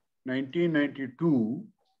 1992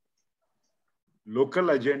 local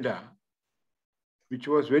agenda, which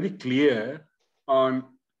was very clear on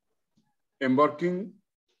embarking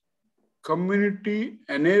community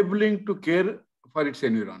enabling to care for its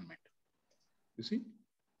environment. You see,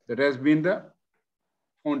 that has been the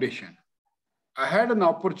foundation. I had an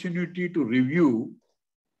opportunity to review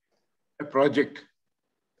a project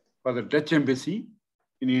for the Dutch Embassy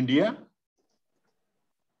in India.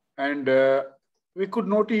 And we could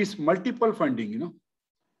notice multiple funding,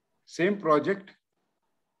 same project,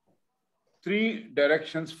 3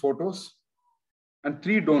 directions, photos, and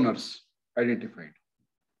 3 donors identified.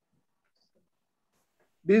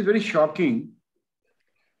 This is very shocking.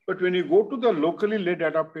 But when you go to the locally led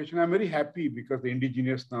adaptation, I'm very happy because the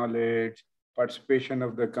indigenous knowledge, participation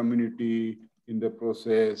of the community in the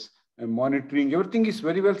process, and monitoring, everything is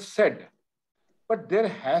very well said. But there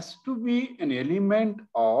has to be an element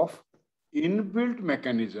of inbuilt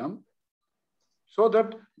mechanism so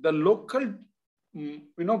that the local,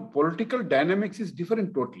 political dynamics is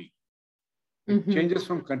different totally. It changes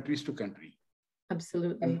from countries to country.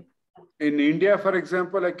 Absolutely. In India, for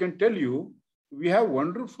example, I can tell you, we have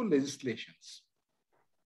wonderful legislations.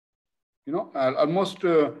 Almost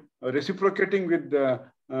reciprocating with the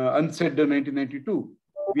UNCED 1992.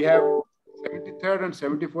 We have 73rd and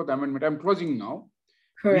 74th Amendment. I'm closing now.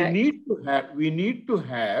 Correct. We need to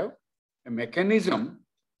have a mechanism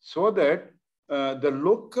so that the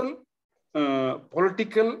local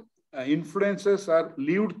political influences are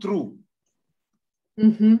lived through.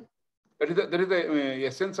 That is the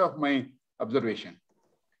essence of my observation.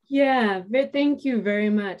 Yeah, thank you very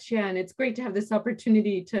much. Yeah, and it's great to have this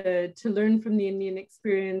opportunity to learn from the Indian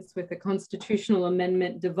experience with the constitutional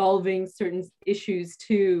amendment devolving certain issues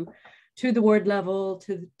to the ward level,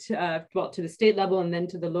 to the state level, and then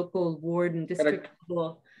to the local ward and district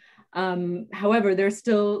level. However, there's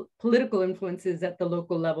still political influences at the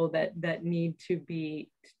local level that need to be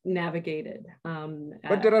navigated.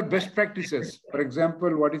 But there are best practices. For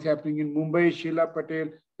example, what is happening in Mumbai, Sheila Patel,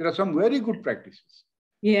 there are some very good practices.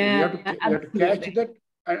 Yeah, we have to catch that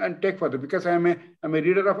and take further, because I'm a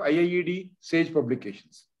reader of IIED SAGE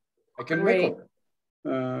publications. I can make out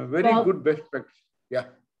very good best practice. Yeah.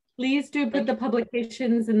 Please do put the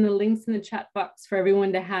publications and the links in the chat box for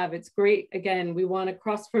everyone to have. It's great. Again, we want to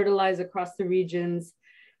cross-fertilize across the regions.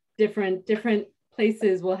 Different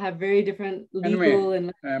places will have very different legal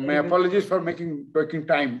anyway, and my apologies for taking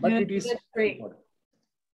time, but it is great. Important.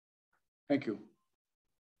 Thank you.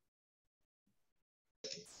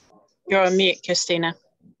 You're on mute, Christina.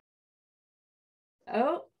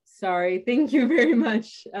 Oh, sorry. Thank you very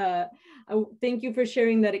much. Thank you for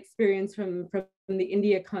sharing that experience from the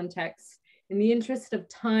India context. In the interest of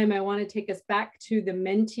time, I want to take us back to the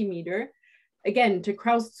Mentimeter, again, to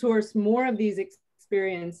crowdsource more of these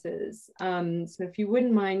experiences. So if you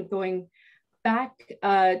wouldn't mind going back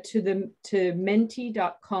to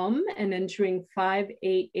menti.com and entering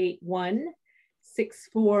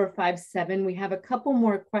 5881-6457. We have a couple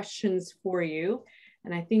more questions for you.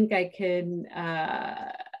 And I think I can,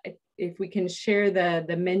 if we can share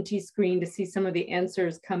the Menti screen to see some of the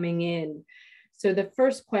answers coming in. So the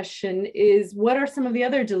first question is, what are some of the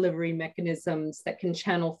other delivery mechanisms that can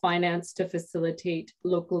channel finance to facilitate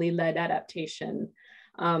locally led adaptation?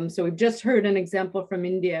 So we've just heard an example from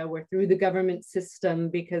India where through the government system,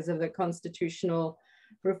 because of the constitutional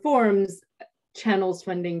reforms, channels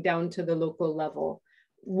funding down to the local level.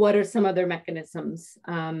 What are some other mechanisms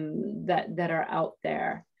that are out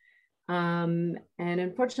there? And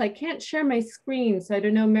unfortunately, I can't share my screen. So I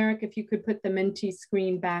don't know, Merrick, if you could put the Menti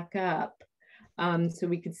screen back up so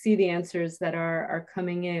we could see the answers that are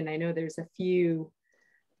coming in. I know there's a few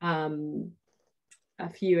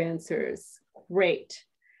answers. Great.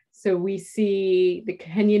 So we see the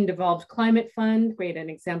Kenyan Devolved Climate Fund, great, an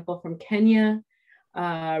example from Kenya.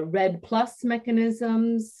 RED Plus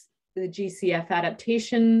mechanisms, the GCF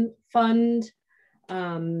Adaptation Fund,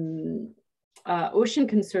 Ocean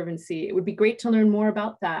Conservancy. It would be great to learn more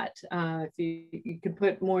about that. If you could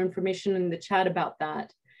put more information in the chat about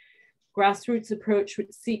that. Grassroots approach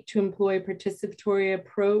would seek to employ participatory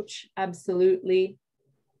approach, absolutely.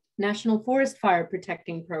 National Forest Fire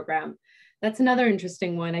Protecting Program. That's another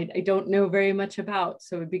interesting one I don't know very much about,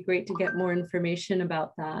 so it'd be great to get more information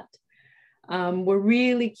about that. We're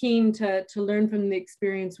really keen to learn from the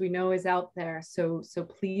experience we know is out there, so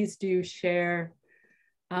please do share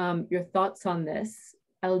your thoughts on this.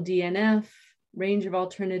 LDNF, range of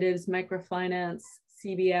alternatives, microfinance,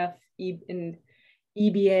 CBF, and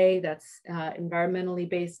EBA, that's environmentally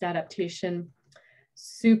based adaptation.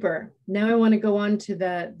 Super. Now I want to go on to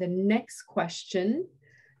the next question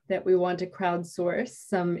that we want to crowdsource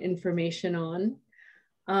some information on.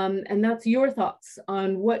 And that's your thoughts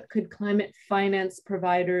on what could climate finance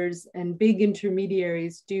providers and big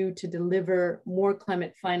intermediaries do to deliver more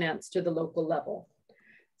climate finance to the local level.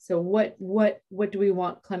 So what do we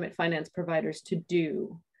want climate finance providers to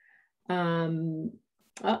do?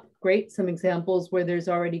 Great, some examples where there's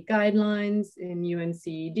already guidelines in UN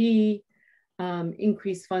CED,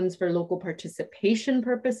 increase funds for local participation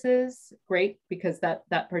purposes, great, because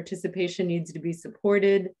that participation needs to be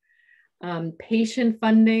supported. Patient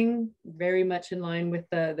funding, very much in line with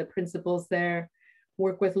the principles there.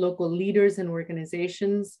 Work with local leaders and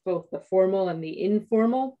organizations, both the formal and the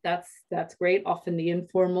informal. That's great. Often the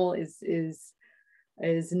informal is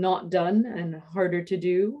not done and harder to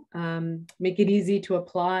do. Make it easy to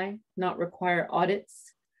apply, not require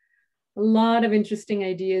audits. A lot of interesting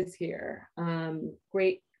ideas here.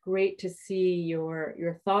 Great to see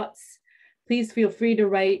your thoughts. Please feel free to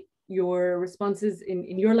write your responses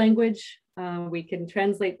in your language. We can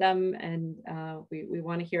translate them, and we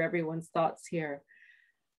want to hear everyone's thoughts here.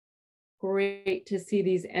 Great to see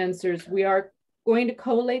these answers. We are going to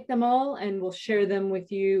collate them all, and we'll share them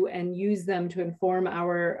with you and use them to inform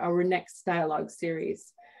our next dialogue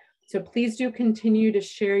series. So please do continue to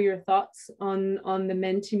share your thoughts on the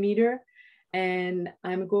Mentimeter. And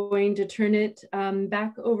I'm going to turn it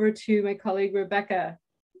back over to my colleague, Rebecca.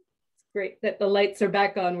 It's great that the lights are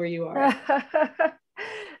back on where you are.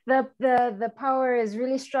 The power is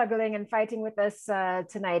really struggling and fighting with us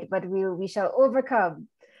tonight, but we shall overcome.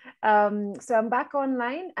 So I'm back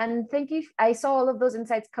online, and thank you. I saw all of those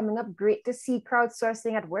insights coming up. Great to see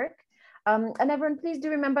crowdsourcing at work. And everyone, please do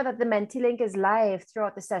remember that the Menti link is live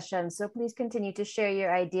throughout the session. So please continue to share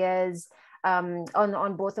your ideas on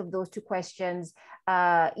both of those two questions,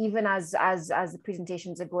 even as the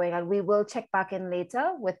presentations are going on. We will check back in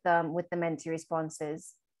later with the Menti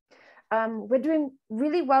responses. We're doing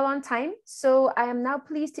really well on time. So I am now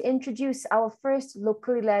pleased to introduce our first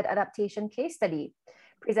locally led adaptation case study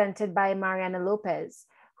presented by Mariana Lopez,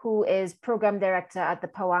 who is Program Director at the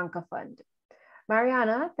Pawanka Fund.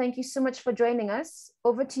 Mariana, thank you so much for joining us.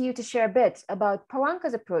 Over to you to share a bit about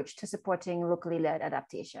Pawanka's approach to supporting locally led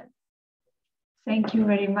adaptation. Thank you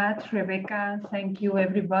very much, Rebecca. Thank you,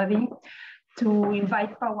 everybody, to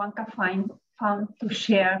invite Pawanka Fund to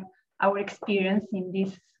share our experience in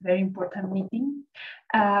this very important meeting.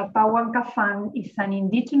 Pawanka Fund is an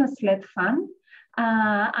indigenous-led fund.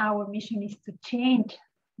 Our mission is to change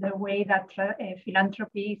the way that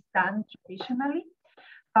philanthropy is done traditionally.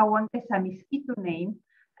 Pawanka is a mosquito name,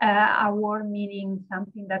 a word meaning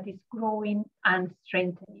something that is growing and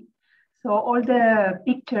strengthening. So all the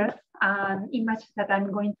pictures and images that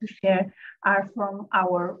I'm going to share are from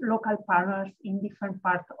our local partners in different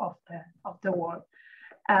parts of the world.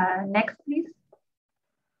 Next, please.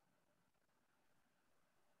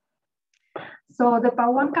 So the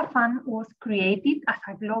Pawanka Fund was created as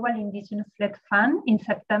a global indigenous-led fund in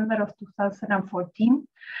September of 2014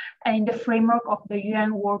 in the framework of the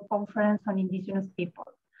UN World Conference on Indigenous People,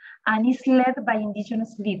 and is led by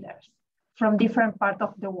indigenous leaders from different parts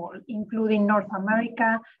of the world, including North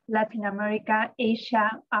America, Latin America, Asia,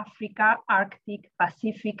 Africa, Arctic,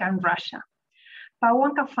 Pacific, and Russia.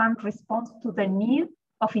 Pawanka Fund responds to the need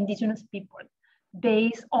of indigenous people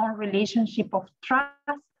based on relationship of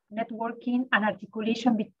trust, networking, and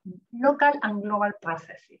articulation between local and global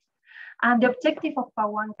processes. And the objective of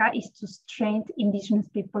Pawanka is to strengthen indigenous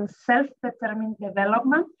people's self-determined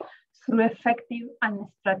development through effective and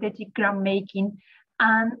strategic grant making.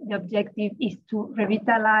 And the objective is to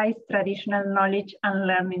revitalize traditional knowledge and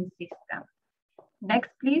learning systems. Next,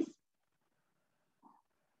 please.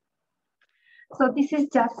 So this is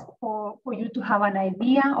just for you to have an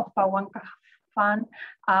idea of Pawanka Fund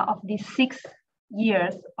of these 6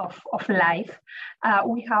 years of life.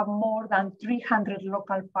 We have more than 300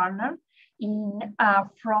 local partners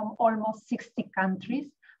from almost 60 countries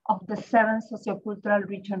of the 7 sociocultural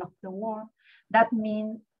regions of the world. That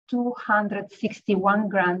means 261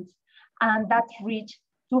 grants, and that reached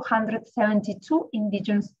 272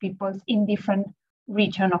 indigenous peoples in different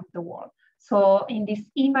regions of the world. So in this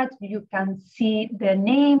image, you can see the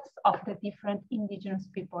names of the different indigenous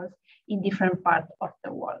peoples in different parts of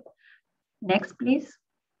the world. Next, please.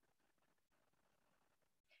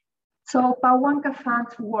 So Pawanka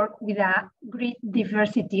Funds work with a great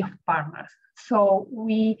diversity of partners. So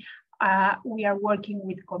we are working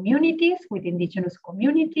with communities, with indigenous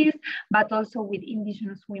communities, but also with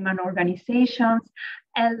indigenous women organizations,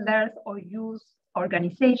 elders or youth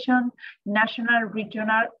organizations, national,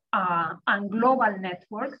 regional, and global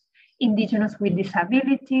networks, indigenous with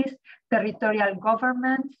disabilities, territorial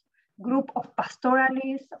governments, group of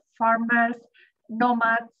pastoralists, farmers,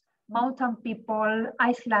 nomads, mountain people,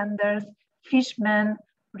 Icelanders, fishermen,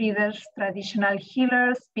 breeders, traditional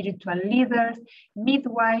healers, spiritual leaders,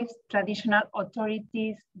 midwives, traditional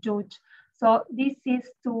authorities, judges. So this is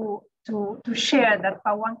to share that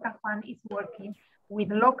Pawanka Fund is working with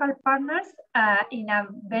local partners in a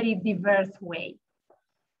very diverse way.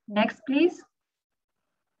 Next, please.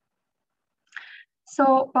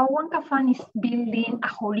 So Pawanka Fund is building a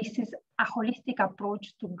holistic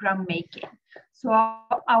approach to grant making. So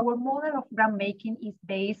our model of grant making is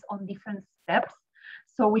based on different steps.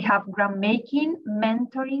 So we have grant making,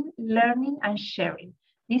 mentoring, learning, and sharing.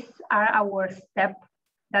 These are our steps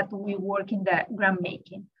that we work in the grant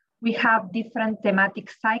making. We have different thematic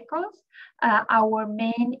cycles. Our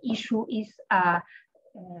main issue is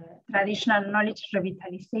traditional knowledge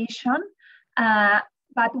revitalization.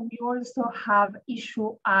 But we also have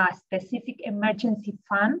issue a specific emergency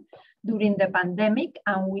fund during the pandemic,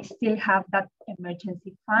 and we still have that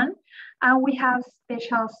emergency fund. And we have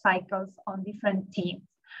special cycles on different teams.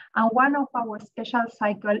 And one of our special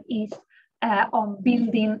cycles is on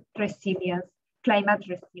building resilience, climate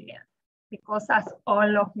resilience. Because as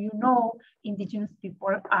all of you know, indigenous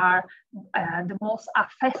people are the most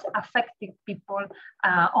affected people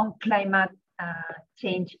on climate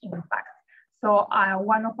change impact. So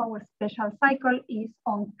one of our special cycles is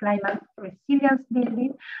on climate resilience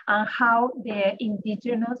building and how the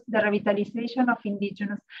revitalization of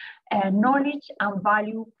indigenous knowledge and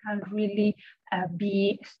value can really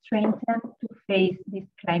be strengthened to face this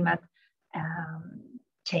climate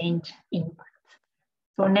change impact.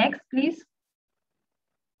 So next, please.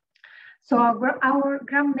 So our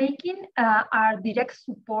grant making are direct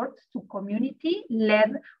support to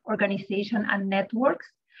community-led organizations and networks.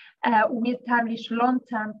 We establish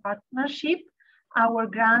long-term partnership. Our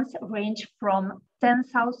grants range from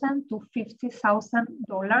 $10,000 to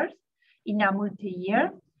 $50,000 in a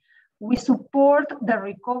multi-year. We support the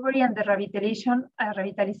recovery and the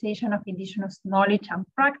revitalization of indigenous knowledge and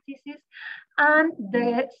practices. And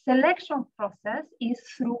the selection process is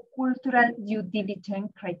through cultural due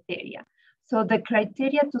diligence criteria. So the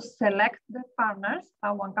criteria to select the partners,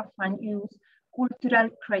 Pawanka Fund use cultural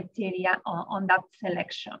criteria on that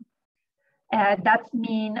selection. That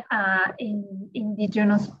means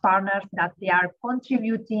indigenous partners that they are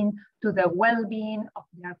contributing to the well-being of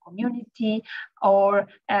their community or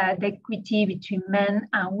the equity between men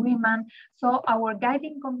and women. So our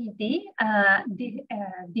guiding committee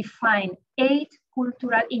defined 8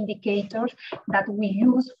 cultural indicators that we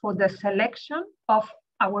use for the selection of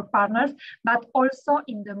our partners, but also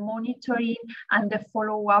in the monitoring and the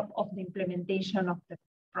follow-up of the implementation of the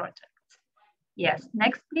project. Yes,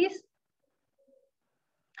 next please.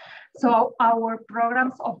 So our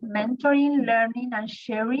programs of mentoring, learning, and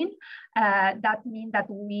sharing, that means that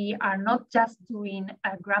we are not just doing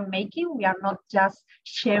grant making, we are not just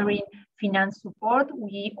sharing finance support,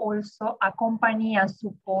 we also accompany and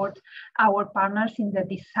support our partners in the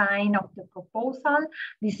design of the proposal.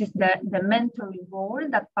 This is the mentoring role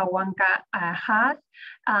that Pawanka has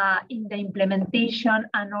in the implementation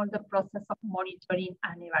and all the process of monitoring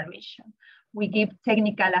and evaluation. We give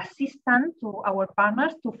technical assistance to our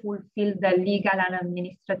partners to fulfill the legal and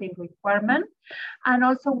administrative requirements. And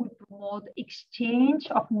also we promote exchange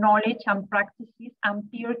of knowledge and practices and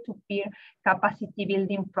peer-to-peer capacity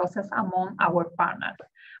building process among our partners.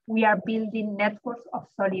 We are building networks of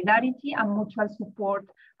solidarity and mutual support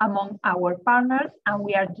among our partners, and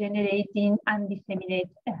we are generating and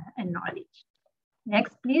disseminating knowledge.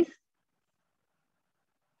 Next, please.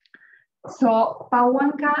 So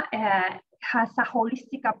Pawanka has a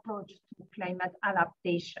holistic approach to climate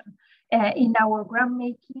adaptation. In our grant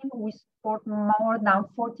making, we support more than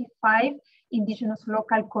 45 indigenous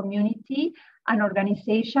local community and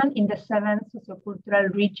organizations in the 7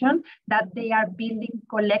 sociocultural regions that they are building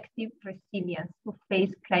collective resilience to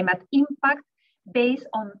face climate impact based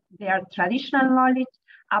on their traditional knowledge,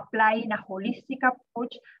 applying a holistic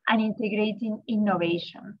approach and integrating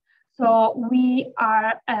innovation. So we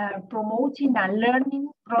are promoting a learning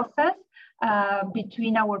process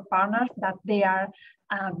between our partners that they are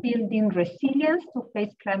building resilience to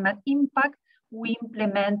face climate impact. We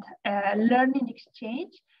implement learning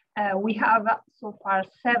exchange. We have so far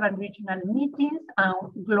 7 regional meetings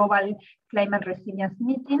and global climate resilience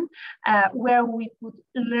meetings where we could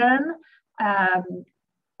learn,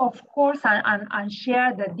 of course, and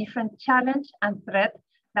share the different challenges and threats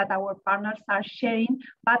that our partners are sharing,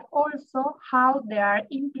 but also how they are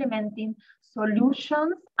implementing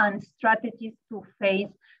solutions and strategies to face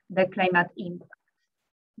the climate impact.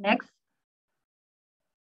 Next.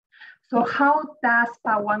 So how does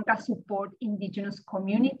Pawanka support indigenous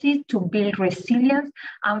communities to build resilience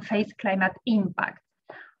and face climate impact?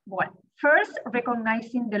 Well, first,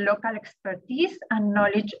 recognizing the local expertise and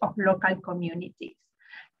knowledge of local communities,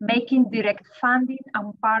 making direct funding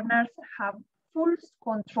and partners have full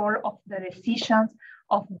control of the decisions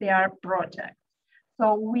of their projects.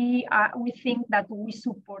 So we think that we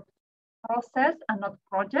support process and not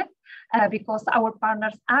project because our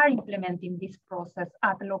partners are implementing this process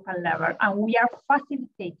at the local level and we are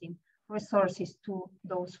facilitating resources to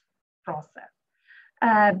those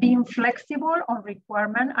processes. Being flexible on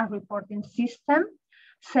requirement and reporting system,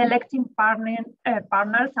 selecting partners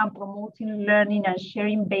and promoting learning and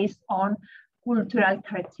sharing based on cultural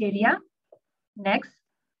criteria. Next.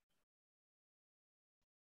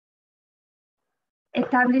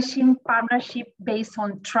 Establishing partnership based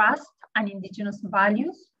on trust and indigenous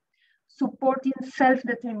values, supporting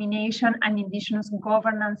self-determination and indigenous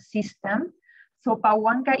governance system. So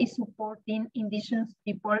Pawanka is supporting indigenous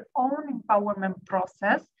people's own empowerment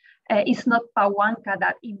process. It's not Pawanka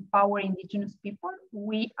that empower indigenous people.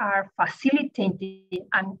 We are facilitating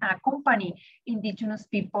and accompanying indigenous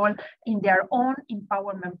people in their own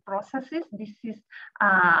empowerment processes. This is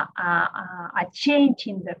a change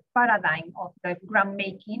in the paradigm of the grant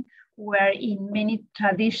making, where in many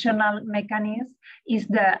traditional mechanisms is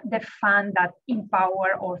the fund that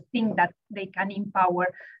empower or think that they can empower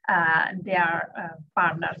their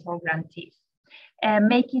partners or grantees.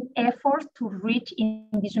 Making efforts to reach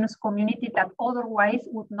indigenous communities that otherwise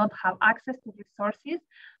would not have access to resources.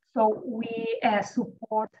 So we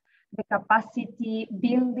support the capacity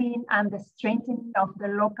building and the strengthening of the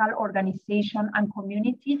local organization and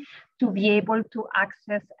community to be able to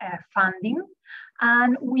access funding.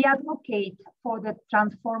 And we advocate for the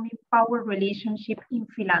transforming power relationship in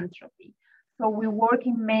philanthropy. So we work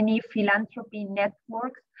in many philanthropy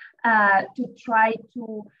networks to try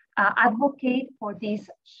to advocate for this,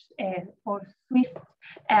 for swift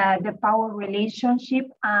the power relationship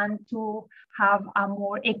and to have a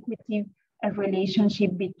more equitable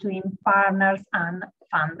relationship between partners and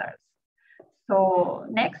funders. So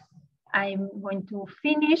next, I'm going to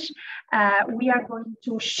finish. We are going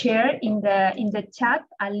to share in the chat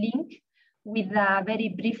a link with a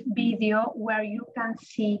very brief video where you can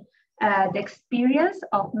see the experience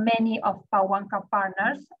of many of Pawanka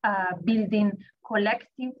partners building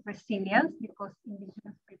collective resilience, because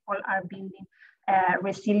indigenous people are building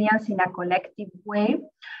resilience in a collective way.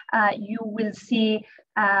 You will see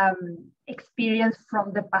experience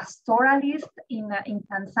from the pastoralists in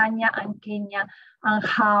Tanzania and Kenya, and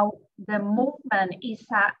how the movement is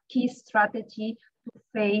a key strategy to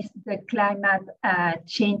face the climate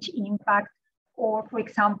change impact. Or, for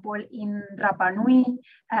example, in Rapa Nui,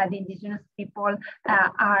 the indigenous people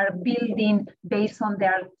are building, based on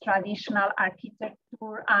their traditional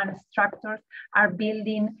architecture and structures, are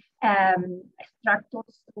building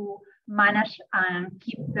structures to manage and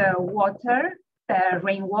keep the water, the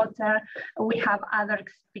rainwater. We have other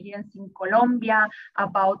experience in Colombia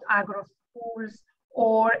about agro schools,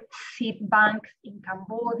 or seed banks in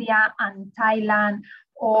Cambodia and Thailand,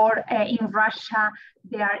 or in Russia,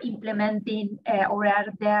 they are implementing they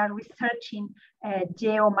are researching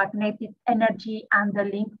geomagnetic energy and the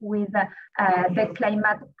link with the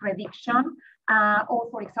climate prediction. Or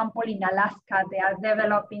for example, in Alaska, they are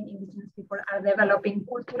developing, indigenous people are developing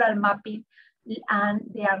cultural mapping, and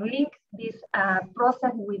they are linked this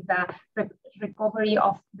process with the recovery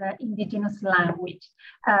of the indigenous language.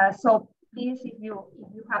 So please, if you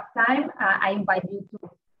have time, I invite you to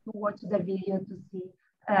watch the video to see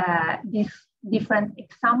these different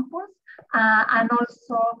examples, and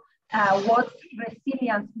also what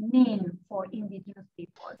resilience means for indigenous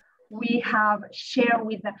people. We have shared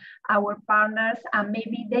with our partners, and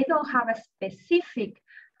maybe they don't have a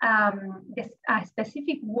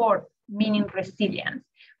specific word meaning resilience,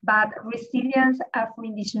 but resilience for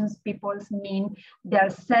indigenous peoples mean their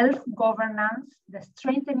self-governance, the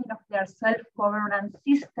strengthening of their self-governance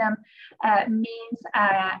system, means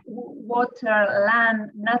water,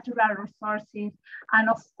 land, natural resources, and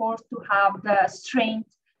of course to have the strength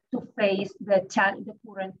to face the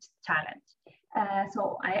current challenge.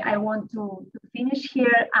 So I want to finish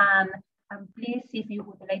here, and please, if you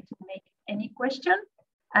would like to make any question,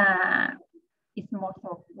 it's most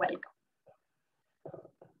of welcome.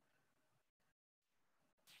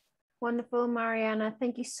 Wonderful, Mariana.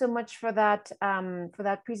 Thank you so much for that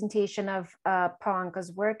presentation of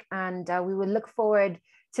Pawanka's work, and we will look forward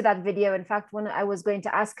to that video. In fact, I was going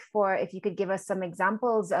to ask for if you could give us some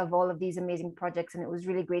examples of all of these amazing projects, and it was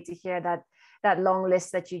really great to hear that long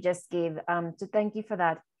list that you just gave. So thank you for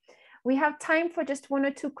that. We have time for just one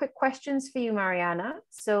or two quick questions for you, Mariana.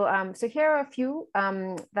 So, so here are a few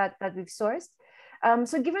that we've sourced.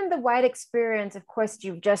 So given the wide experience, of course,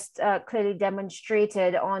 you've just clearly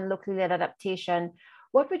demonstrated on locally led adaptation,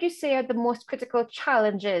 what would you say are the most critical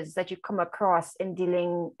challenges that you come across in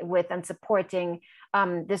dealing with and supporting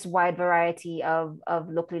this wide variety of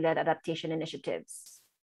locally led adaptation initiatives?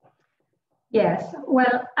 Yes,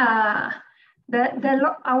 well,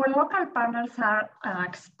 our local partners are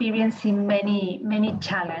experiencing many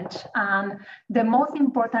challenges. The most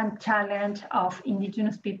important challenge of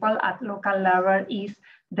indigenous people at local level is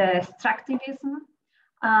the extractivism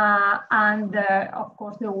and of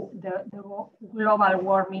course the global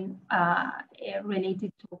warming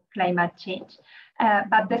related to climate change.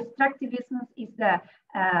 But the extractivism is the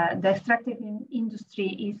extractive industry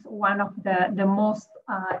is one of the most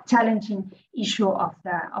challenging issue of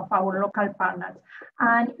our local partners,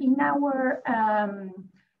 and in our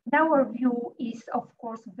view is of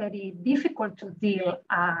course very difficult to deal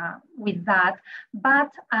with that,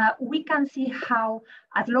 but we can see how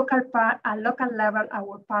at local level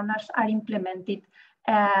our partners are implementing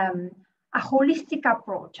a holistic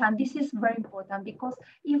approach. And this is very important, because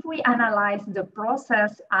if we analyze the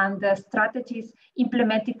process and the strategies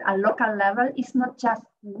implemented at local level, it's not just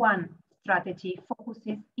one strategy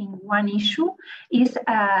focuses in one issue, is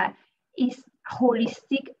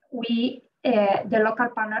holistic. The local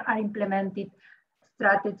partners are implementing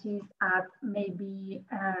strategies at maybe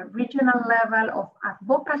regional level of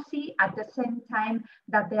advocacy, at the same time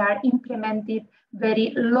that they are implementing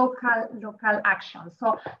very local actions.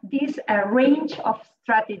 So this range of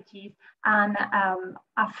strategies and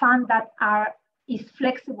a fund that is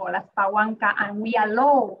flexible as Pawanka, and we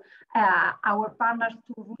allow our partners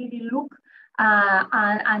to really look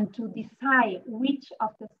and to decide which of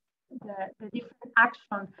the different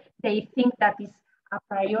actions they think that is a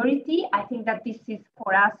priority. I think that this is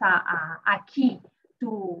for us a key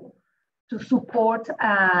to support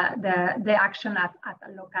the action at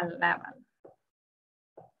a local level.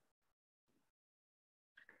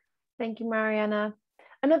 Thank you, Mariana.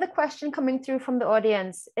 Another question coming through from the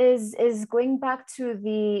audience is going back to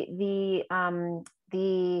the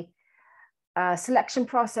selection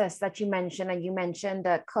process that you mentioned, and you mentioned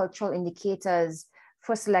cultural indicators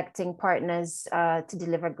for selecting partners to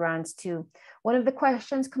deliver grants to. One of the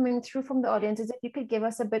questions coming through from the audience is if you could give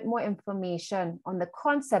us a bit more information on the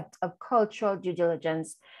concept of cultural due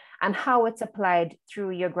diligence and how it's applied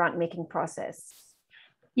through your grant making process.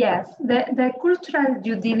 Yes, the cultural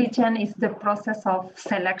due diligence is the process of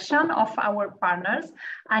selection of our partners,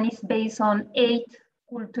 and it's based on 8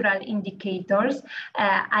 cultural indicators.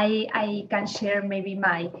 I can share, maybe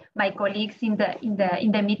my colleagues in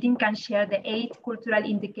the meeting can share the 8 cultural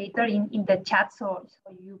indicators in the chat, so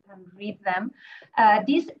you can read them.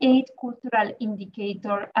 These 8 cultural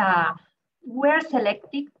indicators were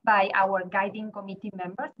selected by our guiding committee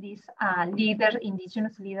members, these leaders,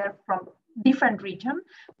 indigenous leaders from different regions,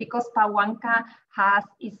 because Pawanka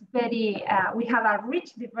we have a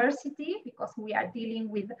rich diversity because we are dealing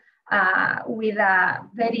with a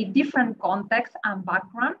very different context and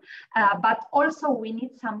background, but also we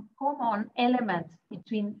need some common elements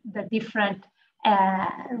between the different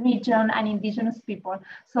region and indigenous people.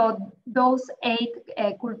 So those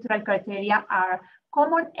 8 cultural criteria are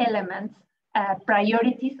common elements,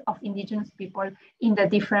 priorities of indigenous people in the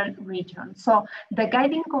different regions. So the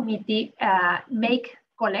guiding committee make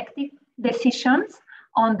collective decisions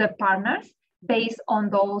on the partners based on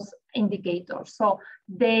those indicators. So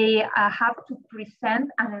they have to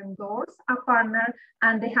present and endorse a partner,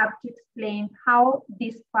 and they have to explain how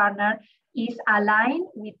this partner is aligned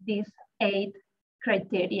with these 8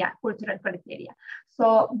 criteria, cultural criteria.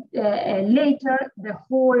 So later, the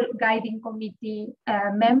whole guiding committee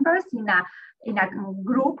members in a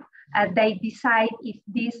group, they decide if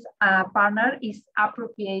this partner is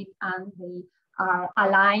appropriate and they are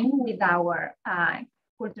aligned with our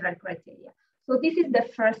cultural criteria. So this is the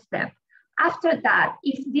first step. After that,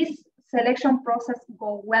 if this selection process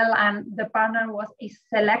goes well and the partner is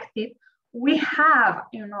selected, we have,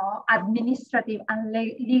 administrative and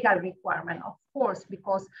legal requirement, of course,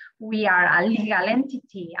 because we are a legal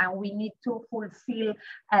entity and we need to fulfill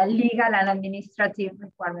a legal and administrative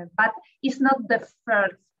requirement. But it's not the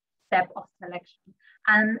first step of selection.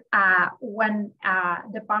 And when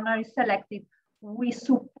the partner is selected, we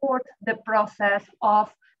support the process of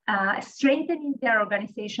strengthening their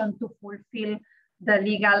organization to fulfill the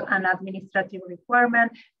legal and administrative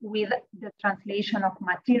requirement with the translation of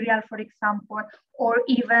material, for example, or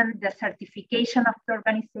even the certification of the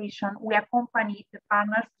organization. We accompany the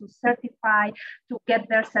partners to certify, to get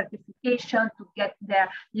their certification, to get their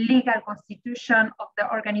legal constitution of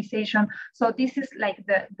the organization. So this is like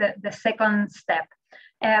the second step.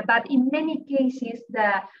 But in many cases,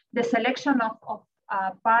 the selection of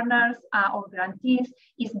partners or grantees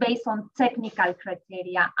is based on technical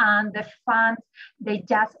criteria, and the funds, they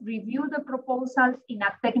just review the proposals in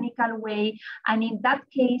a technical way. And in that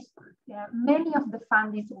case, many of the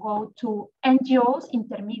funds go to NGOs,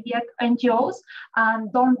 intermediate NGOs, and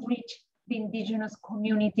don't reach the indigenous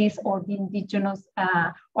communities or the indigenous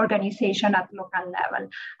organization at local level.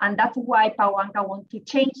 And that's why Pawanka wants to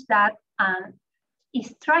change that and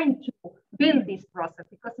is trying to build this process,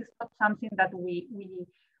 because it's not something that we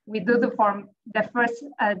do from the first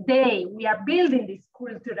day. We are building this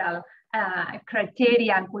cultural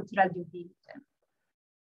criteria and cultural due diligence.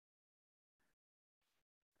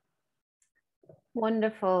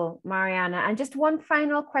 Wonderful, Mariana. And just one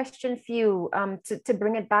final question for you to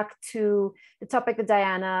bring it back to the topic that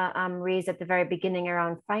Diana raised at the very beginning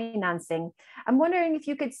around financing. I'm wondering if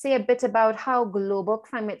you could say a bit about how global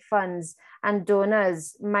climate funds and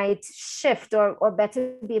donors might shift or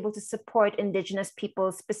better be able to support Indigenous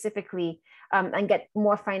people specifically and get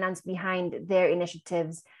more finance behind their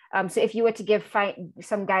initiatives. So if you were to give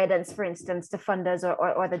some guidance, for instance, to funders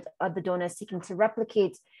or the donors seeking to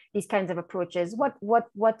replicate these kinds of approaches,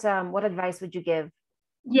 what advice would you give?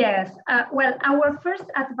 Yes, well, our first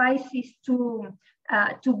advice is to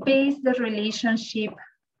base the relationship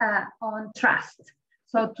on trust.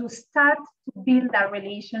 So to start to build a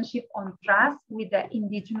relationship on trust with the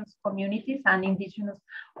indigenous communities and indigenous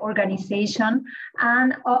organizations,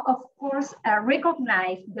 and of course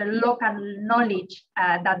recognize the local knowledge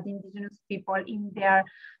that the indigenous people in their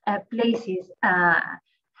places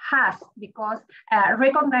has, because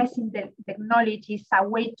recognizing the knowledge is a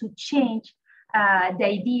way to change the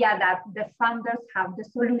idea that the funders have the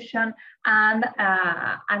solution and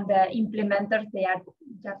the implementers, they are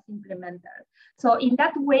just implementers. So in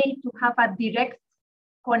that way, to have a direct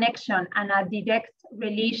connection and a direct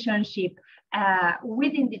relationship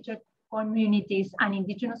with indigenous communities and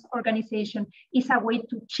indigenous organizations is a way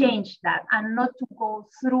to change that, and not to go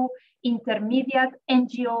through intermediate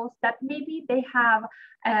NGOs that maybe they have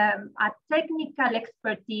a technical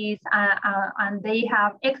expertise and they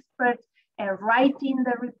have experts writing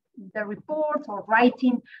the report or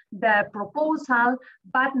writing the proposal,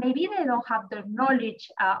 but maybe they don't have the knowledge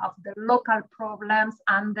of the local problems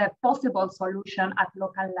and the possible solution at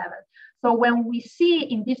local level. So when we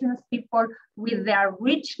see indigenous people with their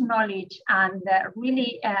rich knowledge and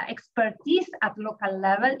really expertise at local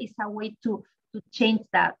level, is a way to change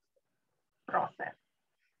that process.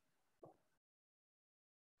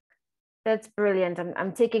 That's brilliant.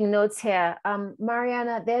 I'm taking notes here.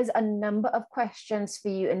 Mariana, there's a number of questions for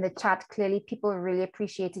you in the chat. Clearly, people really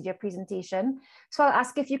appreciated your presentation. So I'll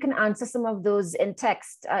ask if you can answer some of those in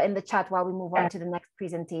text in the chat while we move on to the next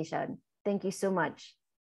presentation. Thank you so much.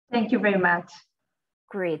 Thank you very much.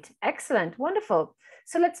 Great, excellent, wonderful.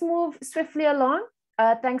 So let's move swiftly along.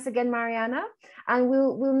 Thanks again, Mariana. And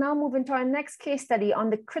we'll now move into our next case study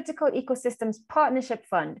on the Critical Ecosystems Partnership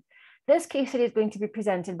Fund. This case study is going to be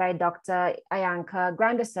presented by Dr. Ayanka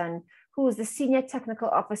Granderson, who is the Senior Technical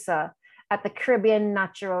Officer at the Caribbean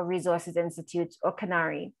Natural Resources Institute, or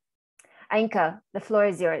CANARI. Ayanka, the floor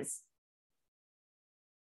is yours.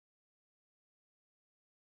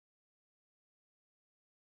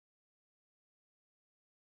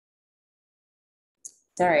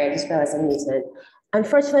 Sorry, I just realized I'm muted.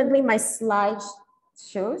 Unfortunately, my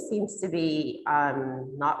slideshow seems to be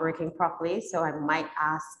not working properly, so I might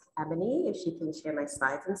ask Ebony if she can share my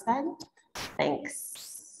slides instead.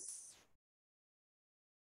 Thanks.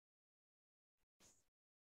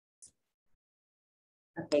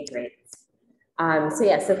 Okay, great.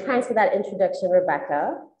 So thanks for that introduction,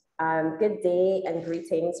 Rebecca. Good day and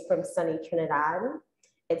greetings from sunny Trinidad.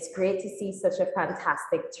 It's great to see such a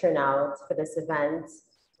fantastic turnout for this event.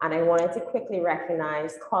 And I wanted to quickly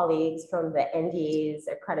recognize colleagues from the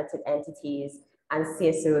NDAs, accredited entities, and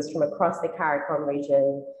CSOs from across the CARICOM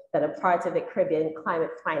region that are part of the Caribbean Climate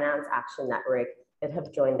Finance Action Network that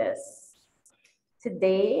have joined us.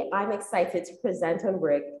 Today, I'm excited to present on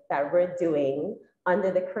work that we're doing under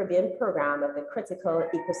the Caribbean program of the Critical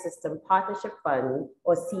Ecosystem Partnership Fund,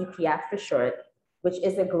 or CPF for short, which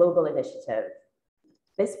is a global initiative.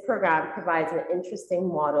 This program provides an interesting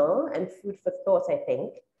model and food for thought, I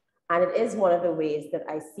think, and it is one of the ways that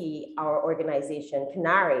I see our organization,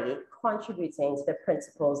 CANARI, contributing to the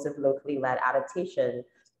principles of locally led adaptation,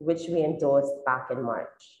 which we endorsed back in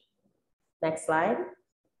March. Next slide.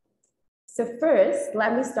 So first,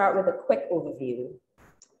 let me start with a quick overview.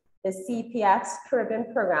 The CPF's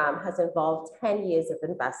Caribbean program has involved 10 years of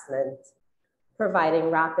investment,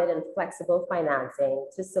 providing rapid and flexible financing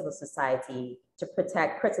to civil society to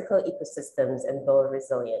protect critical ecosystems and build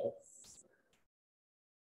resilience.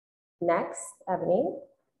 Next, Ebony.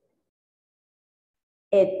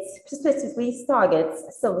 It specifically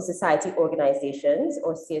targets civil society organizations,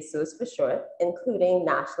 or CSOs for short, including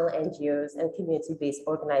national NGOs and community-based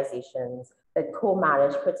organizations that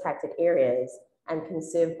co-manage protected areas and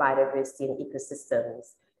conserve biodiversity and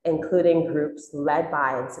ecosystems, including groups led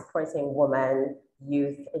by and supporting women,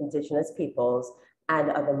 youth, indigenous peoples, and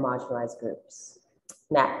other marginalized groups.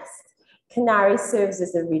 Next, CANARI serves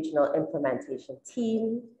as the regional implementation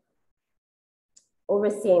team,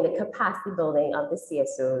 overseeing the capacity building of the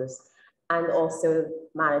CSOs and also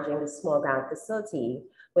managing the small grant facility,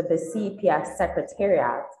 with the CPF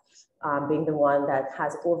Secretariat being the one that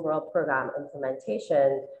has overall program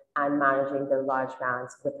implementation and managing the large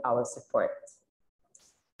grants with our support.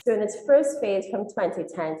 So in its first phase from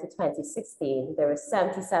 2010 to 2016, there were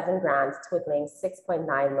 77 grants totaling $6.9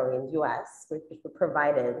 million US, which were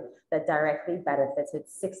provided that directly benefited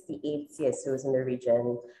 68 CSOs in the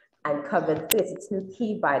region and covered 32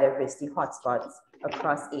 key biodiversity hotspots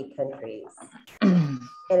across 8 countries. In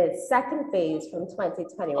its second phase from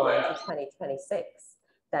 2021 to 2026,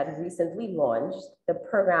 that recently launched, the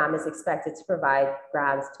program is expected to provide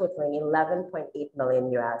grants totaling $11.8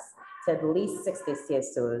 million US to at least 60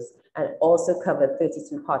 CSOs and also cover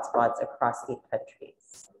 32 hotspots across 8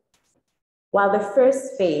 countries. While the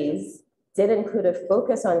first phase did include a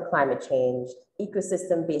focus on climate change,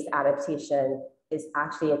 ecosystem-based adaptation is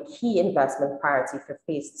actually a key investment priority for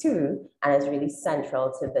phase 2 and is really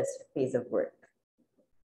central to this phase of work.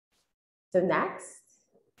 So next,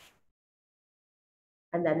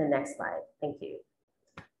 and then the next slide, thank you.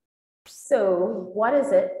 So what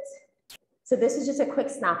is it? So this is just a quick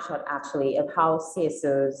snapshot actually of how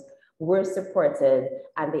CSOs were supported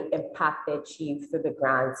and the impact they achieved through the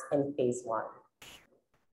grants in phase 1.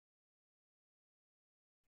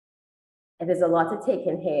 There's a lot to take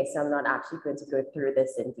in here, so I'm not actually going to go through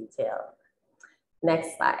this in detail.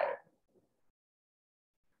 Next slide.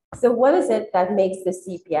 So what is it that makes the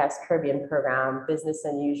CPF's Caribbean program business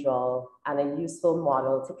unusual and a useful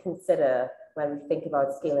model to consider when we think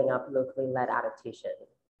about scaling up locally led adaptation?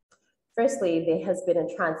 Firstly, there has been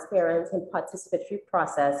a transparent and participatory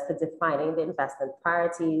process for defining the investment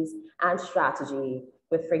priorities and strategy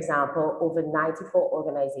with, for example, over 94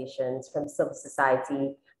 organizations from civil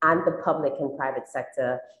society and the public and private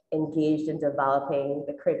sector engaged in developing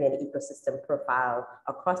the Caribbean ecosystem profile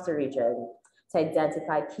across the region to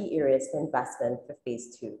identify key areas for investment for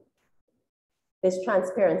phase 2. This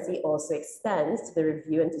transparency also extends to the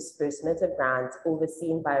review and disbursement of grants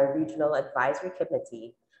overseen by a regional advisory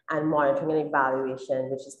committee and monitoring and evaluation,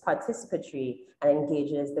 which is participatory and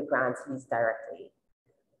engages the grantees directly.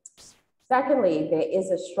 Secondly, there is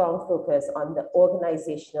a strong focus on the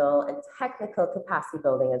organizational and technical capacity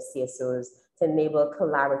building of CSOs to enable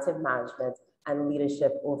collaborative management and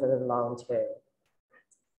leadership over the long term.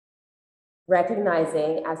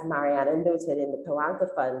 Recognizing, as Mariana noted in the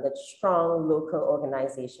Pawanka Fund, that strong local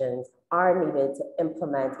organizations are needed to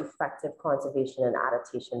implement effective conservation and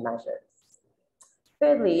adaptation measures.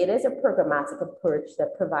 Thirdly, it is a programmatic approach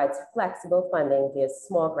that provides flexible funding via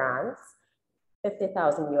small grants,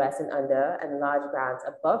 50,000 US and under, and large grants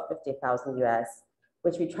above 50,000 US,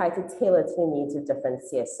 which we try to tailor to the needs of different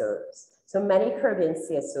CSOs. So many Caribbean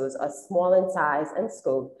CSOs are small in size and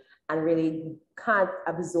scope and really can't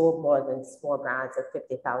absorb more than small grants of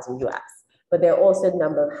 50,000 US. But there are also a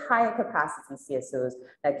number of higher capacity CSOs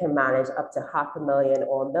that can manage up to $500,000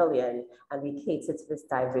 or $1 million, and we cater to this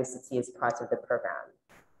diversity as part of the program.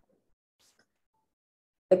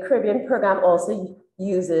 The Caribbean program also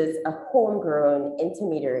uses a homegrown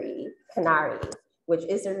intermediary, Canary, which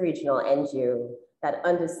is a regional NGO that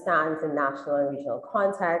understands the national and regional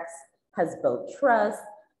context, has built trust,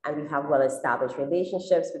 and we have well-established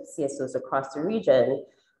relationships with CSOs across the region,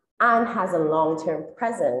 and has a long-term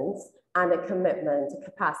presence and a commitment to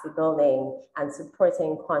capacity building and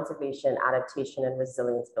supporting conservation, adaptation, and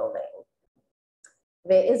resilience building.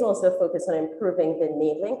 There is also a focus on improving the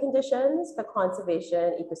enabling conditions for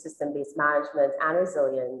conservation, ecosystem-based management, and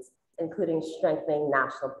resilience, including strengthening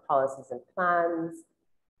national policies and plans,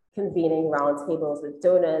 convening roundtables with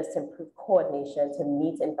donors to improve coordination to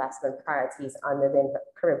meet investment priorities under the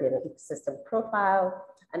Caribbean ecosystem profile,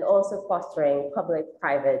 and also fostering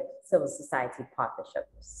public-private civil society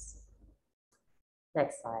partnerships.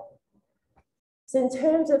 Next slide. So in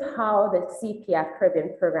terms of how the CPF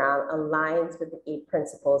Caribbean program aligns with the 8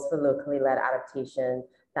 principles for locally led adaptation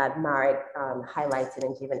that Marek highlighted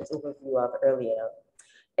and gave an overview of earlier,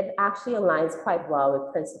 it actually aligns quite well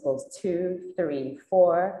with principles 2, 3,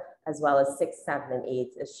 4, as well as 6, 7, and 8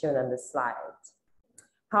 as shown on the slide.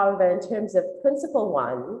 However, in terms of principle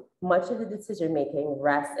 1, much of the decision-making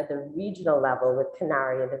rests at the regional level with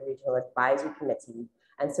Canary and the Regional Advisory Committee,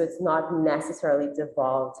 and so it's not necessarily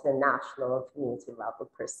devolved to the national and community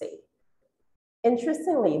level per se.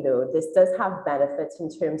 Interestingly though, this does have benefits in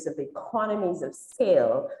terms of the economies of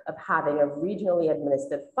scale of having a regionally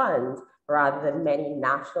administered fund rather than many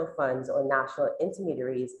national funds or national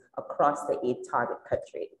intermediaries across the 8 target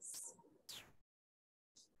countries.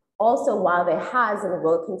 Also, while there has and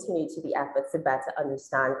will continue to be efforts to better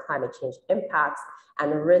understand climate change impacts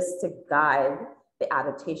and risks to guide the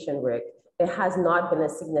adaptation work, there has not been a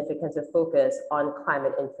significant focus on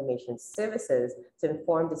climate information services to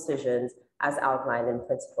inform decisions as outlined in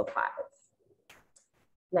Principle 5.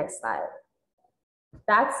 Next slide.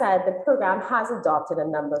 That said, the program has adopted a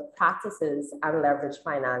number of practices and leverage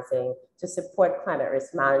financing to support climate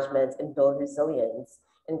risk management and build resilience,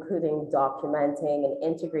 including documenting and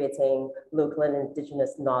integrating local and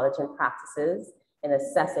indigenous knowledge and practices in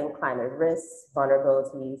assessing climate risks,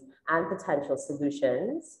 vulnerabilities, and potential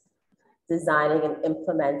solutions, designing and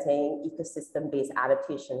implementing ecosystem-based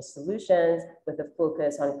adaptation solutions with a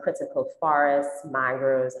focus on critical forests,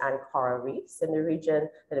 mangroves, and coral reefs in the region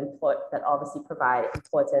that obviously provide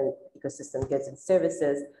important ecosystem goods and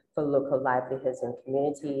services for local livelihoods and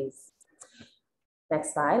communities.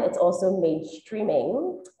 Next slide. It's also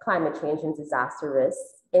mainstreaming climate change and disaster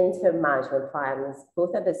risks into management plans,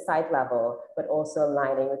 both at the site level, but also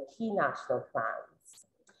aligning with key national plans.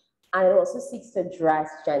 And it also seeks to address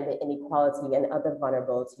gender inequality and other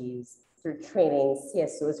vulnerabilities through training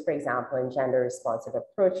CSOs, for example, in gender responsive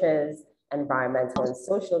approaches, environmental and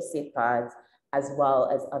social safeguards, as well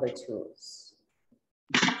as other tools.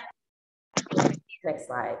 Next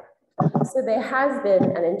slide. So there has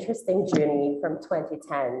been an interesting journey from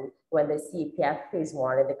 2010 when the CPF Phase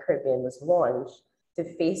 1 in the Caribbean was launched to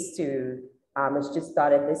Phase 2, which just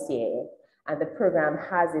started this year. And the program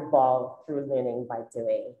has evolved through learning by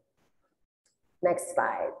doing. Next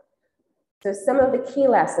slide. So some of the key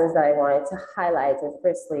lessons that I wanted to highlight is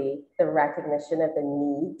firstly, the recognition of the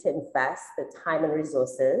need to invest the time and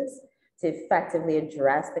resources to effectively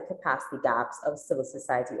address the capacity gaps of civil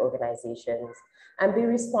society organizations and be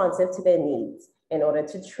responsive to their needs in order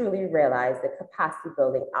to truly realize the capacity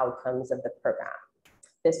building outcomes of the program.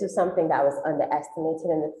 This was something that was underestimated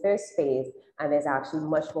in the first phase, and there's actually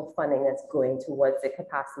much more funding that's going towards the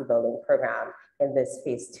capacity building program in this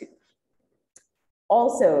phase 2.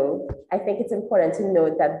 Also, I think it's important to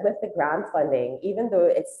note that with the grant funding, even though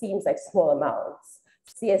it seems like small amounts,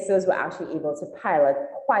 CSOs were actually able to pilot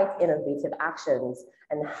quite innovative actions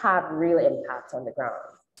and have real impact on the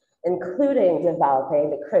ground, including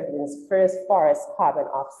developing the Caribbean's first forest carbon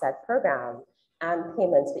offset program and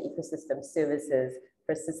payments for ecosystem services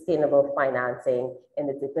for sustainable financing in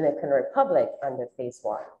the Dominican Republic under phase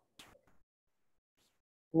 1.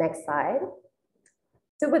 Next slide.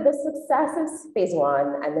 So with the success of phase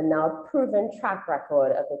 1 and the now proven track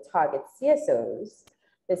record of the target CSOs,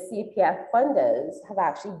 the CPF funders have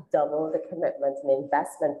actually doubled the commitment and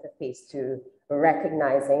investment for phase 2,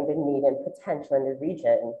 recognizing the need and potential in the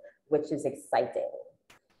region, which is exciting.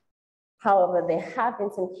 However, there have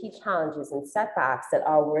been some key challenges and setbacks that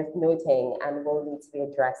are worth noting and will need to be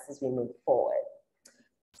addressed as we move forward.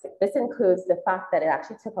 So this includes the fact that it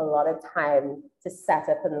actually took a lot of time to set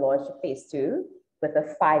up and launch phase 2, with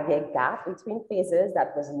a 5-year gap between phases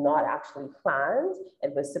that was not actually planned.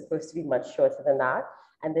 It was supposed to be much shorter than that.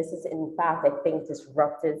 And this is, in fact, I think,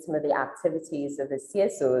 disrupted some of the activities of the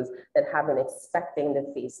CSOs that have been expecting the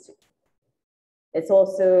phase 2. It's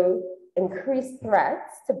also increased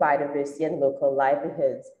threats to biodiversity and local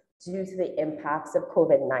livelihoods due to the impacts of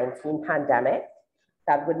COVID-19 pandemic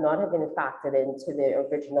that would not have been factored into the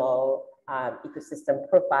original ecosystem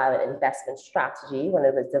profile and investment strategy when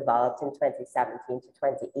it was developed in 2017 to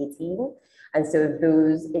 2018. And so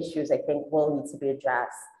those issues, I think, will need to be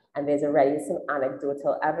addressed. And there's already some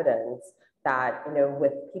anecdotal evidence that,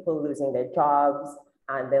 with people losing their jobs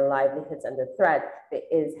and their livelihoods under threat, there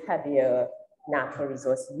is heavier natural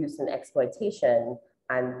resource use and exploitation,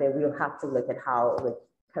 and then we'll have to look at how we're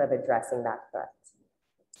kind of addressing that threat.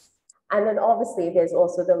 And then obviously there's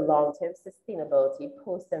also the long-term sustainability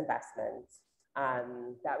post-investment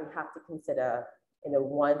that we have to consider,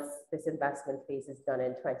 once this investment phase is done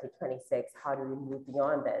in 2026, how do we move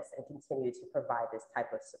beyond this and continue to provide this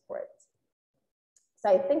type of support? So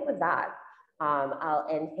I think with that, I'll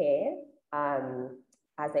end here,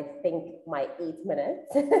 as I think my 8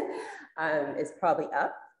 minutes is probably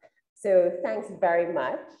up. So thanks very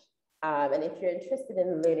much. And if you're interested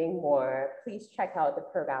in learning more, please check out the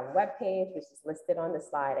program webpage, which is listed on the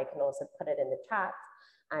slide. I can also put it in the chat,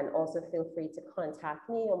 and also feel free to contact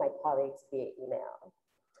me or my colleagues via email.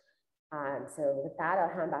 So with that, I'll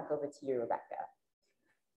hand back over to you, Rebecca.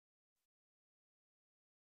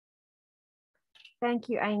 Thank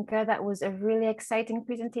you, Ainka. That was a really exciting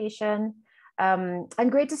presentation.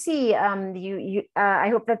 And great to see I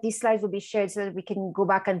hope that these slides will be shared so that we can go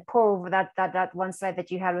back and pour over that one slide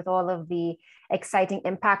that you had with all of the exciting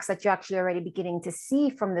impacts that you're actually already beginning to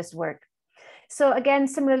see from this work. So again,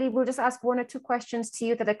 similarly, we'll just ask 1 or 2 questions to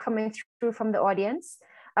you that are coming through from the audience.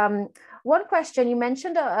 One question you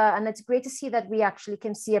mentioned, and it's great to see that we actually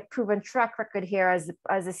can see a proven track record here as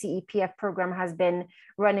the CEPF program has been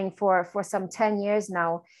running for some 10 years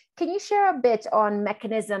now. Can you share a bit on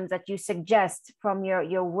mechanisms that you suggest from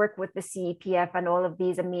your work with the CEPF and all of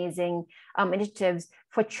these amazing initiatives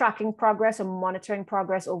for tracking progress or monitoring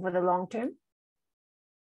progress over the long term?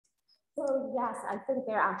 So yes, I think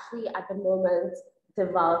they're actually at the moment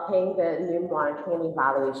developing the new monitoring and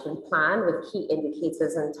evaluation plan with key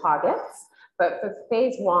indicators and targets. But for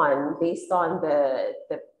phase 1, based on the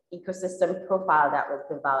ecosystem profile that was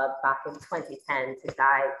developed back in 2010 to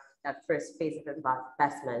guide that first phase of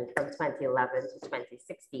investment from 2011 to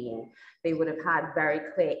 2016, they would have had very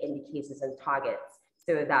clear indicators and targets,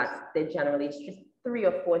 so that they're generally 3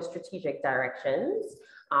 or 4 strategic directions,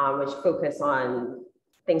 which focus on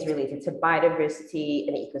things related to biodiversity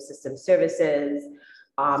and ecosystem services,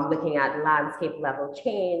 looking at landscape level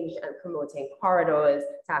change and promoting corridors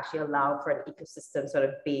to actually allow for an ecosystem sort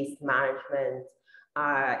of based management,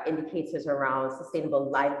 indicators around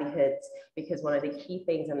sustainable livelihoods, because one of the key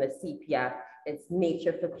things in the CPF is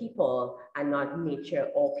nature for people and not nature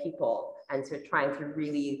or people. And so trying to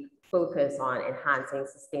really focus on enhancing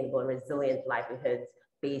sustainable and resilient livelihoods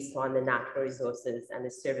based on the natural resources and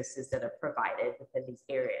the services that are provided within these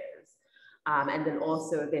areas. And then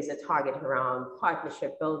also there's a target around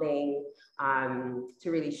partnership building to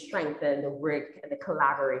really strengthen the work and the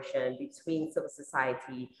collaboration between civil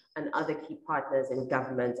society and other key partners in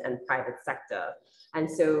government and private sector. And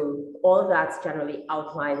so all of that's generally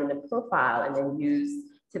outlined in the profile and then used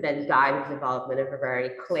to then guide the development of a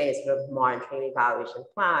very clear sort of monitoring and evaluation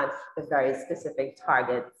plan with very specific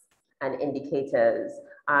targets and indicators.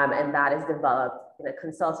 And that is developed in a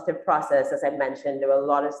consultative process. As I mentioned, there were a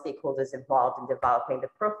lot of stakeholders involved in developing the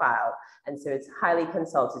profile. And so it's highly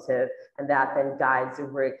consultative, and that then guides the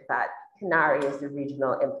work that CANARI as the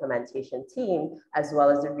regional implementation team, as well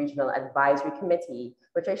as the regional advisory committee,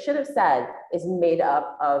 which I should have said is made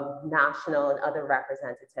up of national and other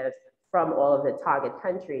representatives from all of the target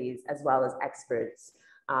countries, as well as experts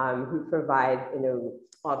who provide,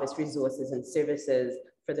 obvious resources and services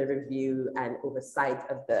for the review and oversight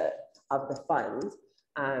of the fund.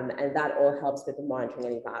 And that all helps with the monitoring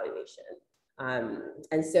and evaluation.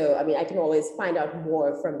 And so, I mean, I can always find out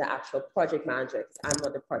more from the actual project manager, because I'm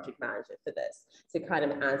not the project manager for this, to kind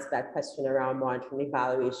of answer that question around monitoring and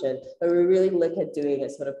evaluation. But we really look at doing a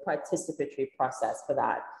sort of participatory process for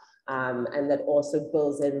that. And that also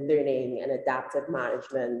builds in learning and adaptive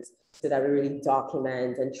management so that we really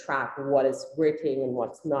document and track what is working and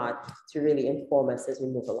what's not to really inform us as we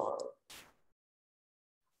move along.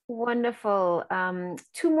 Wonderful.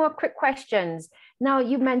 Two more quick questions. Now,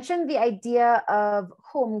 you mentioned the idea of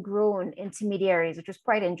homegrown intermediaries, which was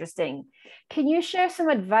quite interesting. Can you share some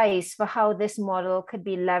advice for how this model could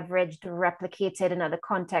be leveraged or replicated in other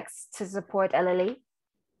contexts to support LLA?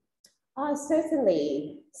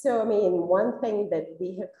 Certainly. So, I mean, one thing that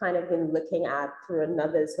we have kind of been looking at through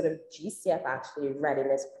another sort of GCF actually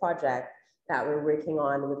readiness project that we're working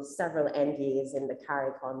on with several NGOs in the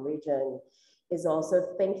CARICOM region is also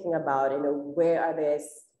thinking about, where are there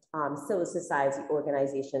civil society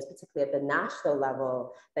organizations, particularly at the national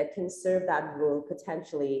level, that can serve that role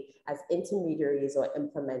potentially as intermediaries or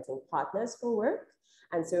implementing partners for work.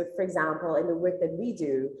 And so, for example, in the work that we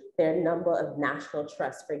do, there are a number of national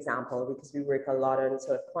trusts, for example, because we work a lot on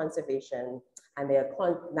sort of conservation, and there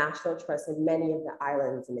are national trusts in many of the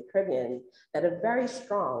islands in the Caribbean that are very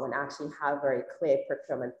strong and actually have very clear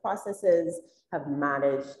procurement processes, have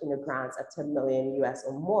managed grants up to $1 million US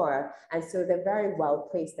or more. And so they're very well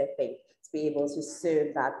placed, I think, to be able to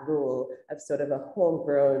serve that role of sort of a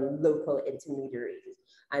homegrown local intermediary.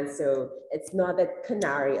 And so it's not that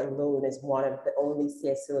CANARI alone is one of the only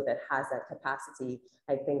CSO that has that capacity.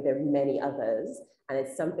 I think there are many others. And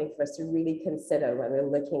it's something for us to really consider when we're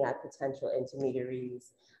looking at potential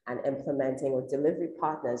intermediaries and implementing or delivery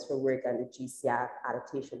partners for work under GCF,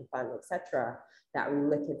 Adaptation Fund, et cetera, that we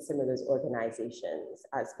look at some of those organizations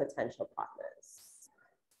as potential partners.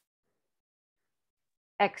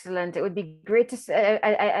 Excellent. It would be great to say,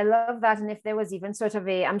 I love that. And if there was even sort of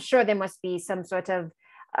I'm sure there must be some sort of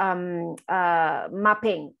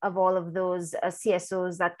mapping of all of those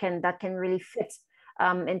CSOs that can really fit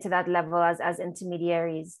into that level as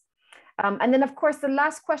intermediaries. And then, of course, the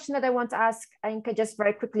last question that I want to ask, Inka, just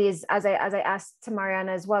very quickly is, as I asked to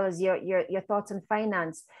Mariana as well, as your thoughts on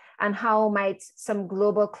finance and how might some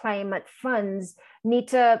global climate funds need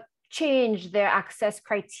to change their access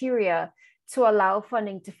criteria to allow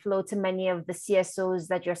funding to flow to many of the CSOs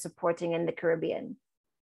that you're supporting in the Caribbean?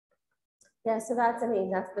 Yeah, so that's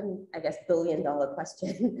the, I guess, billion-dollar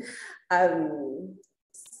question.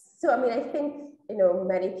 So, I mean, I think,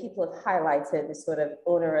 many people have highlighted the sort of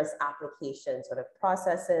onerous application sort of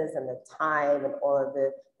processes and the time and all of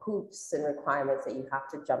the hoops and requirements that you have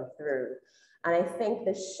to jump through. And I think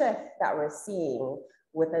the shift that we're seeing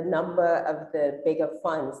with a number of the bigger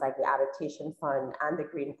funds like the Adaptation Fund and the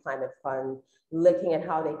Green Climate Fund, looking at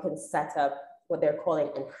how they can set up what they're calling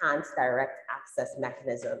enhanced direct access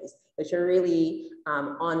mechanisms, which are really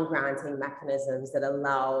on-granting mechanisms that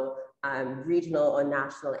allow regional or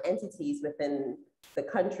national entities within the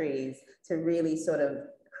countries to really sort of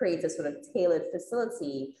create a sort of tailored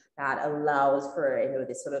facility that allows for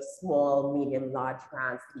this sort of small, medium, large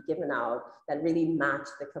grants to be given out that really match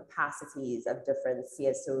the capacities of different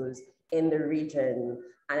CSOs in the region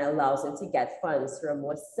and allows them to get funds through a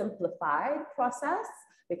more simplified process.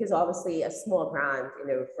 Because obviously a small grant,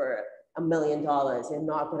 for $1 million, you're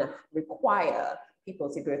not going to require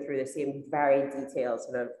people to go through the same very detailed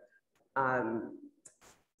sort of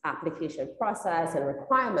application process and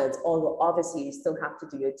requirements, although obviously you still have to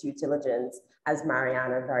do your due diligence, as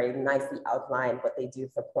Mariana very nicely outlined what they do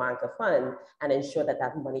for Puanca Fund, and ensure that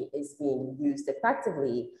that money is being used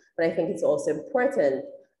effectively. But I think it's also important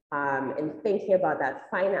and thinking about that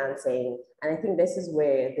financing. And I think this is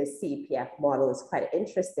where the CPF model is quite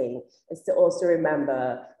interesting, is to also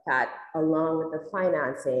remember that along with the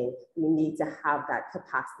financing, we need to have that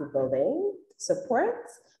capacity building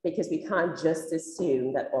support, because we can't just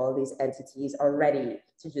assume that all these entities are ready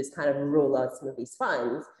to just kind of roll out some of these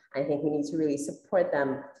funds. I think we need to really support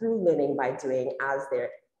them through learning by doing as they're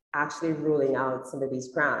actually rolling out some of these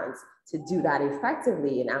grants, to do that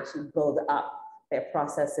effectively and actually build up their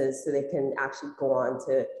processes so they can actually go on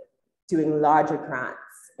to doing larger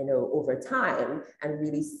grants, you know, over time, and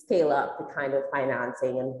really scale up the kind of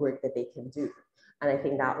financing and work that they can do. And I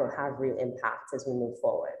think that will have real impact as we move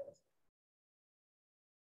forward.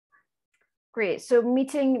 Great. So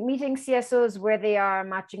meeting CSOs where they are,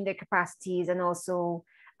 matching their capacities, and also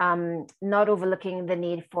not overlooking the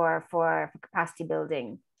need for capacity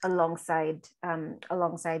building alongside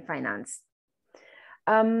finance.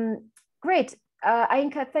 Great.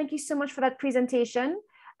 Ainka, thank you so much for that presentation.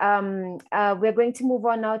 We're going to move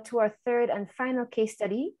on now to our third and final case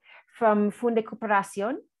study from Funde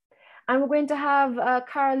Cooperación. And we're going to have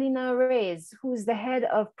Carolina Reyes, who's the head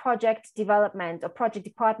of project development, or project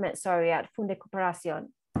department, sorry, at Funde Cooperación.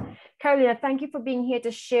 Carolina, thank you for being here to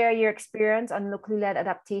share your experience on locally led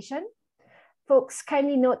adaptation. Folks,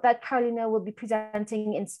 kindly note that Carolina will be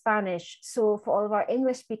presenting in Spanish. So for all of our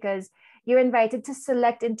English speakers, you're invited to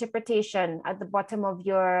select interpretation at the bottom of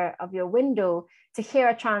your window to hear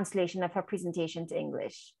a translation of her presentation to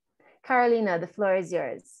English. Carolina, the floor is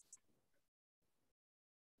yours.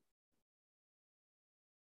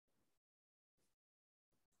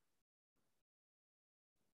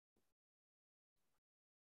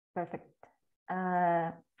 Perfect.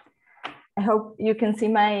 I hope you can see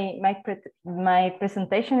my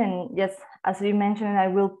presentation, and yes, as you mentioned, I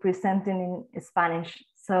will present in Spanish.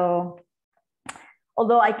 So,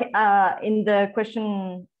 although I can, in the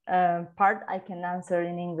question part, I can answer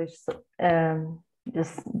in English, so,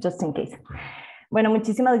 just in case. Bueno,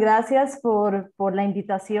 muchísimas gracias por la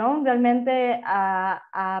invitación realmente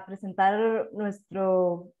a presentar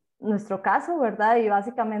nuestro caso, ¿verdad? Y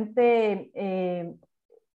básicamente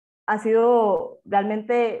ha sido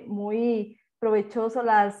realmente muy provechoso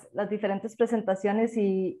las diferentes presentaciones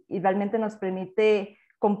y realmente nos permite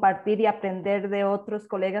compartir y aprender de otros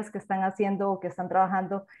colegas que están haciendo o que están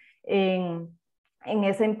trabajando en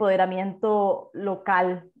ese empoderamiento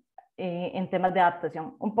local en temas de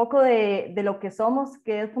adaptación. Un poco de lo que somos,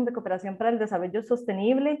 que es Funde Cooperación para el Desarrollo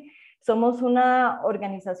Sostenible. Somos una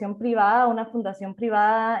organización privada, una fundación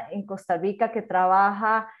privada en Costa Rica que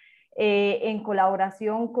trabaja en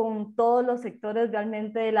colaboración con todos los sectores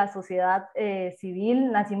realmente de la sociedad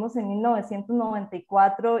civil. Nacimos en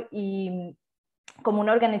 1994 y como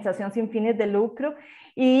una organización sin fines de lucro,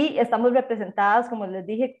 y estamos representadas, como les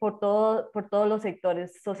dije, por todos los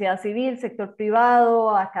sectores: sociedad civil, sector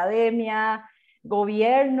privado, academia,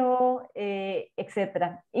 gobierno,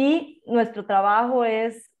 etcétera. Y nuestro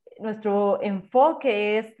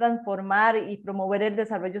enfoque es transformar y promover el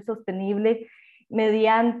desarrollo sostenible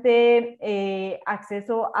mediante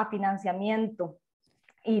acceso a financiamiento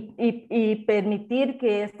y permitir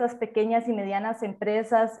que estas pequeñas y medianas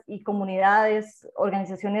empresas y comunidades,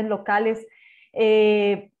 organizaciones locales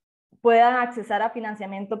puedan accesar a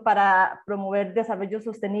financiamiento para promover desarrollo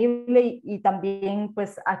sostenible y también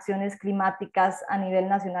pues acciones climáticas a nivel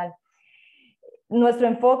nacional. Nuestro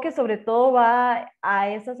enfoque sobre todo va a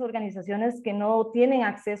esas organizaciones que no tienen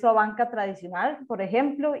acceso a banca tradicional, por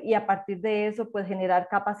ejemplo, y a partir de eso pues generar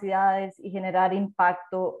capacidades y generar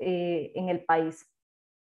impacto en el país.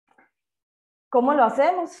 ¿Cómo lo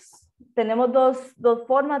hacemos? Tenemos dos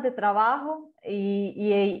formas de trabajo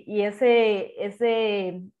y esa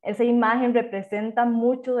imagen representa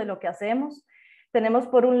mucho de lo que hacemos. Tenemos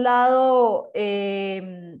por un lado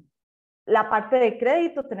la parte de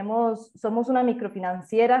crédito. Somos una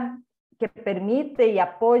microfinanciera que permite y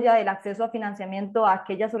apoya el acceso a financiamiento a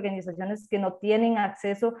aquellas organizaciones que no tienen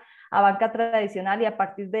acceso a banca tradicional, y a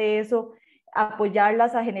partir de eso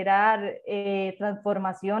apoyarlas a generar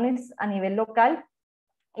transformaciones a nivel local.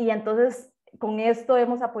 Y entonces con esto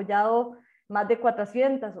hemos apoyado más de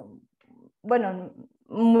 400, bueno,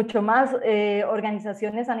 mucho más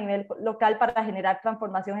organizaciones a nivel local para generar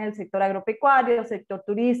transformación en el sector agropecuario, sector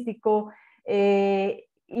turístico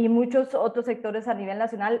y muchos otros sectores a nivel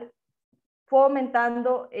nacional,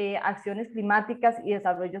 fomentando acciones climáticas y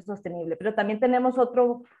desarrollo sostenible. Pero también tenemos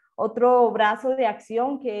otro brazo de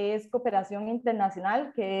acción que es cooperación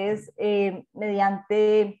internacional, que es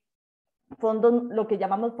mediante fondos, lo que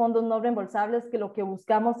llamamos fondos no reembolsables, que lo que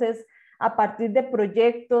buscamos es a partir de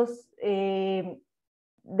proyectos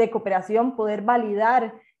de cooperación poder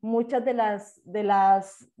validar muchas de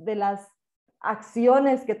las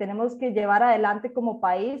acciones que tenemos que llevar adelante como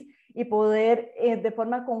país y poder de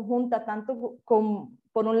forma conjunta, tanto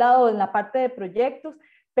por un lado en la parte de proyectos,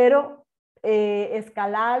 pero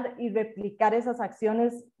escalar y replicar esas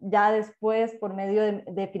acciones ya después por medio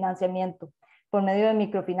de financiamiento, por medio de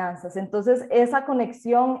microfinanzas. Entonces, esa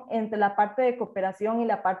conexión entre la parte de cooperación y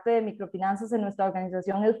la parte de microfinanzas en nuestra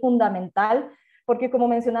organización es fundamental, porque como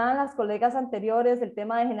mencionaban las colegas anteriores, el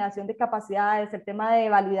tema de generación de capacidades, el tema de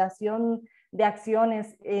validación de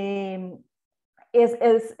acciones, es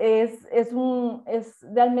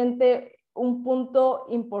realmente un punto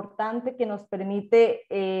importante que nos permite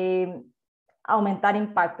aumentar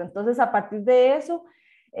impacto. Entonces, a partir de eso,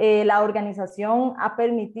 la organización ha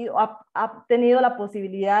tenido la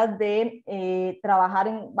posibilidad de trabajar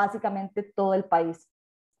en básicamente todo el país.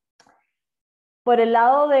 Por el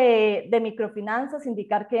lado de microfinanzas,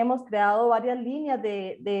 indicar que hemos creado varias líneas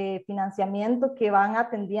de financiamiento que van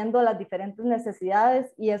atendiendo las diferentes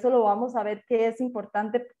necesidades, y eso lo vamos a ver que es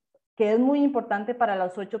importante, que es muy importante para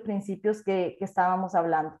los 8 principios que estábamos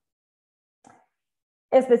hablando.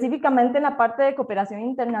 Específicamente en la parte de cooperación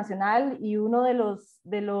internacional, y uno de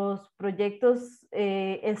los proyectos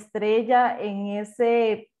estrella en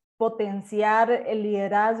ese potenciar el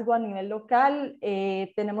liderazgo a nivel local,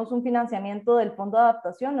 tenemos un financiamiento del Fondo de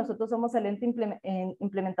Adaptación. Nosotros somos el ente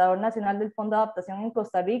implementador nacional del Fondo de Adaptación en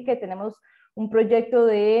Costa Rica, y tenemos un proyecto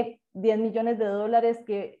de $10 millones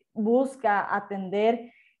que busca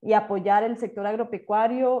atender y apoyar el sector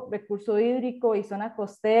agropecuario, recurso hídrico y zona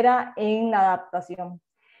costera en la adaptación.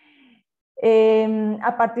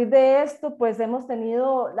 A partir de esto, pues hemos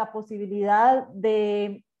tenido la posibilidad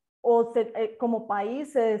de, como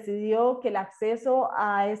país se decidió que el acceso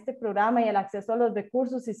a este programa y el acceso a los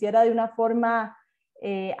recursos se hiciera de una forma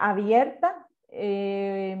abierta.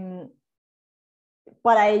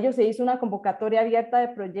 Para ello se hizo una convocatoria abierta de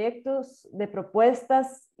proyectos, de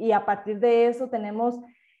propuestas, y a partir de eso tenemos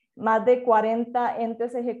más de 40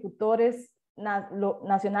 entes ejecutores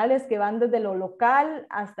nacionales que van desde lo local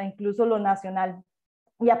hasta incluso lo nacional.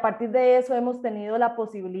 Y a partir de eso hemos tenido la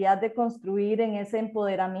posibilidad de construir en ese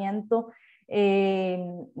empoderamiento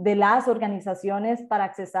de las organizaciones para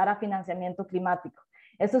accesar a financiamiento climático.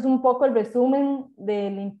 Esto es un poco el resumen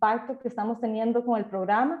del impacto que estamos teniendo con el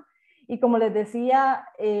programa. Y como les decía,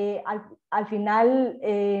 al final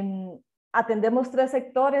atendemos 3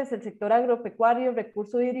 sectores: el sector agropecuario,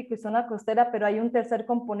 recurso hídrico y zona costera, pero hay un tercer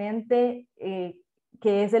componente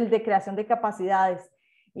que es el de creación de capacidades.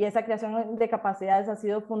 Y esa creación de capacidades ha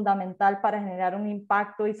sido fundamental para generar un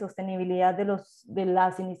impacto y sostenibilidad de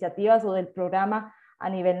las iniciativas o del programa a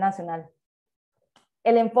nivel nacional.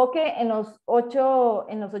 El enfoque en los 8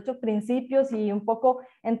 principios, y un poco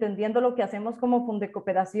entendiendo lo que hacemos como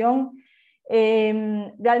Fundecooperación,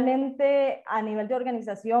 realmente a nivel de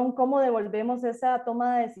organización, cómo devolvemos esa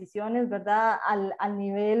toma de decisiones, ¿verdad?, al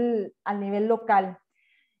nivel local.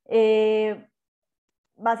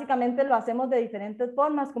 Básicamente lo hacemos de diferentes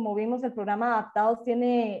formas. Como vimos, el programa Adaptados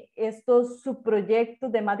tiene estos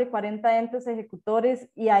subproyectos de más de 40 entes ejecutores,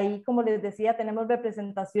 y ahí, como les decía, tenemos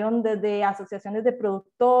representación desde asociaciones de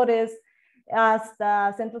productores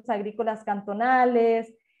hasta centros agrícolas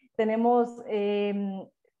cantonales. Tenemos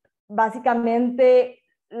básicamente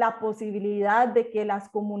la posibilidad de que las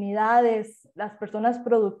comunidades, las personas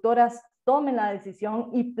productoras tomen la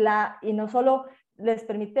decisión y no solo les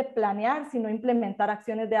permite planear, sino implementar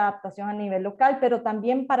acciones de adaptación a nivel local, pero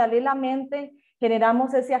también paralelamente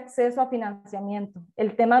generamos ese acceso a financiamiento.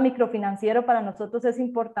 El tema microfinanciero para nosotros es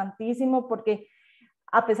importantísimo, porque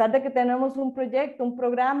a pesar de que tenemos un proyecto, un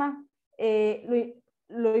programa,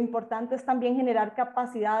 lo importante es también generar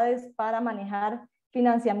capacidades para manejar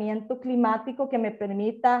financiamiento climático que me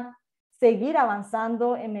permita seguir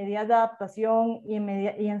avanzando en medidas de adaptación y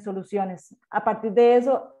en soluciones. A partir de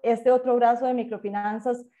eso, este otro brazo de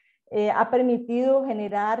microfinanzas ha permitido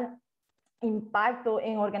generar impacto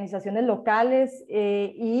en organizaciones locales,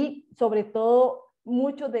 y sobre todo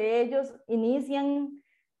muchos de ellos inician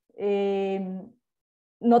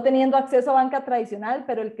no teniendo acceso a banca tradicional,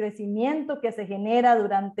 pero el crecimiento que se genera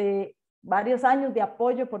durante varios años de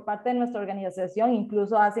apoyo por parte de nuestra organización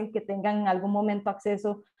incluso hacen que tengan en algún momento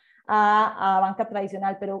acceso a banca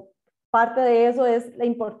tradicional, pero parte de eso es la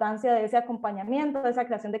importancia de ese acompañamiento, de esa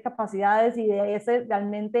creación de capacidades y de ese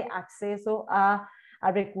realmente acceso a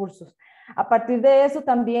recursos. A partir de eso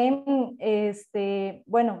también,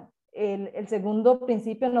 bueno, el segundo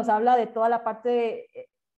principio nos habla de toda la parte de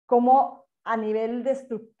cómo a nivel de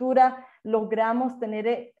estructura logramos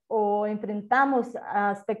tener o enfrentamos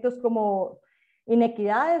aspectos como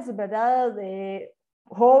inequidades, ¿verdad?, de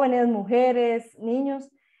jóvenes, mujeres, niños.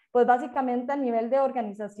 pues básicamente a nivel de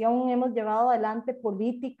organización hemos llevado adelante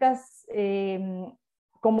políticas,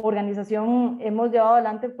 como organización hemos llevado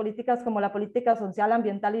adelante políticas como la política social,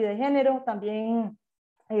 ambiental y de género, también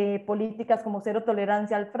políticas como cero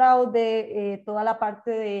tolerancia al fraude, toda la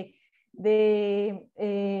parte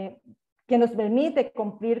que nos permite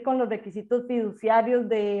cumplir con los requisitos fiduciarios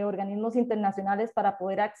de organismos internacionales para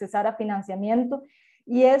poder accesar a financiamiento.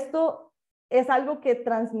 Y esto es algo que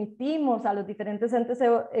transmitimos a los diferentes entes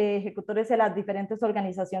ejecutores y a las diferentes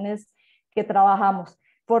organizaciones que trabajamos.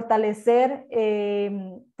 Fortalecer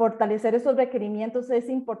esos requerimientos es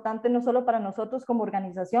importante no solo para nosotros como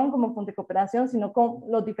organización, como Fondo de Cooperación, sino con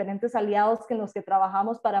los diferentes aliados con los que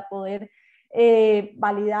trabajamos para poder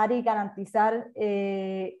validar y garantizar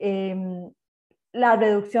la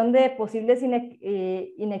reducción de posibles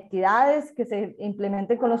inequidades que se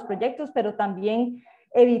implementen con los proyectos, pero también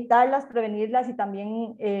evitarlas, prevenirlas y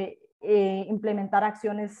también implementar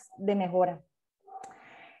acciones de mejora.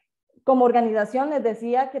 Como organización les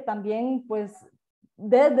decía que también pues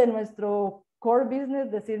desde nuestro core business,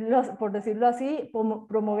 por decirlo así,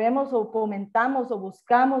 promovemos o fomentamos o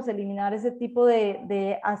buscamos eliminar ese tipo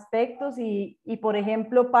de aspectos y por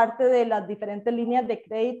ejemplo parte de las diferentes líneas de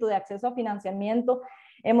crédito de acceso a financiamiento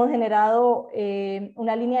hemos generado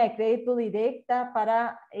una línea de crédito directa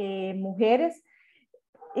para mujeres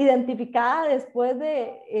identificada después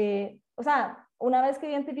una vez que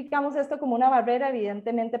identificamos esto como una barrera,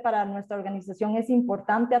 evidentemente para nuestra organización es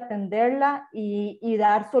importante atenderla y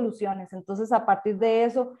dar soluciones. Entonces, a partir de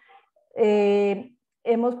eso,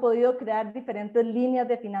 hemos podido crear diferentes líneas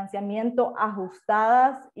de financiamiento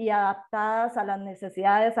ajustadas y adaptadas a las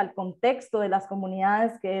necesidades, al contexto de las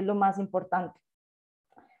comunidades, que es lo más importante.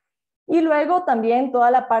 Y luego también toda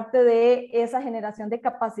la parte de esa generación de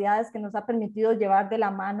capacidades que nos ha permitido llevar de la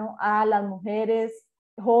mano a las mujeres,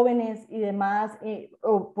 jóvenes y demás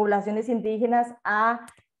o poblaciones indígenas a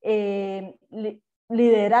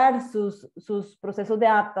liderar sus procesos de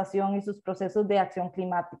adaptación y sus procesos de acción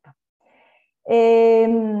climática.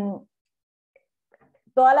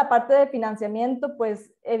 Toda la parte de financiamiento,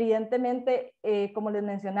 pues evidentemente, como les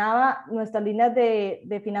mencionaba, nuestras líneas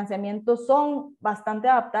de financiamiento son bastante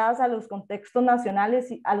adaptadas a los contextos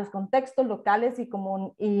nacionales, a los contextos locales e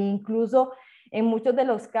incluso en muchos de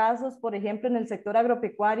los casos, por ejemplo, en el sector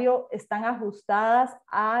agropecuario, están ajustadas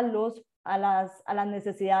a las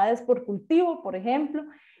necesidades por cultivo, por ejemplo,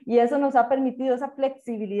 y eso nos ha permitido, esa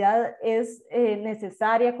flexibilidad es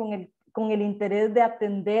necesaria con el interés de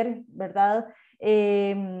atender, ¿verdad?,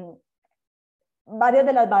 varias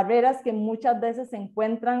de las barreras que muchas veces se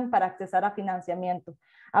encuentran para accesar a financiamiento.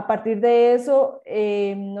 A partir de eso,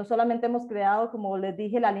 no solamente hemos creado, como les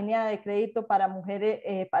dije, la línea de crédito para mujeres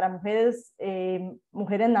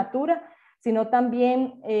Natura, sino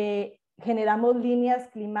también generamos líneas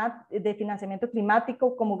de financiamiento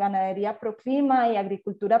climático como ganadería proclima y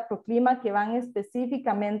agricultura proclima que van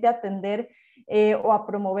específicamente a atender o a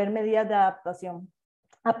promover medidas de adaptación.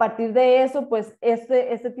 A partir de eso, pues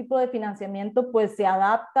este tipo de financiamiento pues se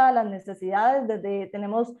adapta a las necesidades.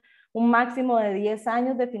 Tenemos un máximo de 10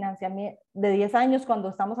 años de financiamiento, de 10 años cuando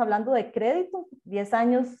estamos hablando de crédito, 10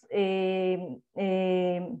 años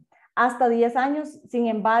hasta 10 años. Sin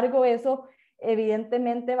embargo, eso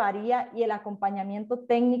evidentemente varía y el acompañamiento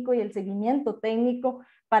técnico y el seguimiento técnico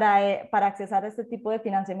para accesar a este tipo de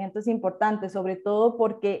financiamiento es importante, sobre todo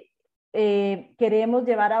porque queremos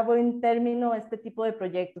llevar a buen término este tipo de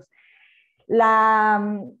proyectos. La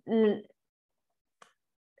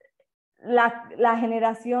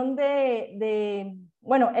generación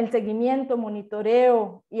el seguimiento,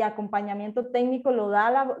 monitoreo y acompañamiento técnico lo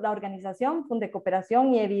da la organización Fondo de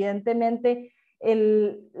Cooperación y evidentemente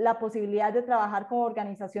la posibilidad de trabajar con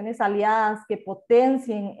organizaciones aliadas que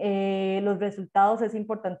potencien los resultados es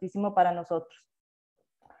importantísimo para nosotros.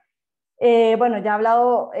 Ya he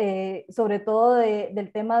hablado sobre todo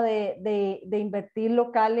del tema de invertir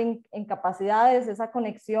local en capacidades, esa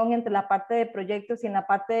conexión entre la parte de proyectos y en la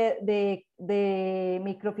parte de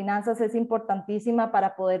microfinanzas es importantísima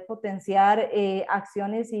para poder potenciar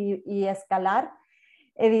acciones y escalar.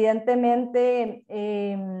 Evidentemente,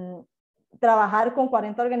 trabajar con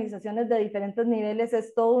 40 organizaciones de diferentes niveles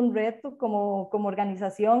es todo un reto como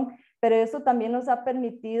organización, pero eso también nos ha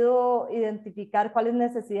permitido identificar cuáles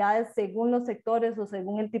necesidades según los sectores o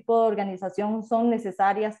según el tipo de organización son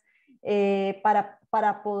necesarias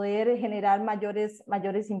para poder generar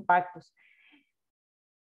mayores impactos.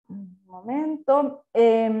 Un momento.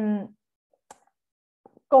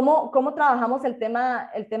 ¿Cómo trabajamos el tema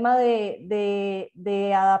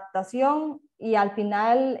de adaptación? Y al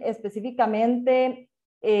final, específicamente,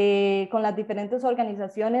 con las diferentes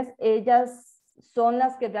organizaciones, ellas son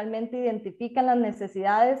las que realmente identifican las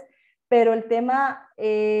necesidades, pero el tema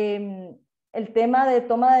de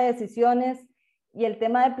toma de decisiones y el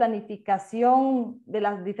tema de planificación de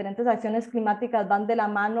las diferentes acciones climáticas van de la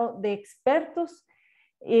mano de expertos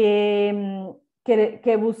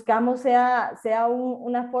que buscamos sea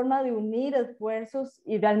una forma de unir esfuerzos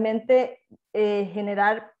y realmente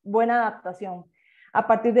generar buena adaptación. A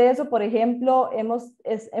partir de eso, por ejemplo, hemos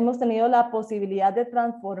tenido la posibilidad de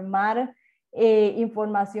transformar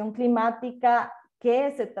información climática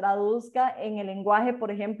que se traduzca en el lenguaje,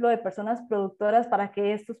 por ejemplo, de personas productoras para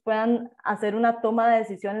que estos puedan hacer una toma de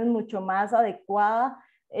decisiones mucho más adecuada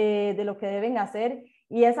de lo que deben hacer.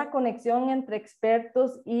 Y esa conexión entre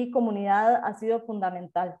expertos y comunidad ha sido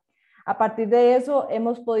fundamental. A partir de eso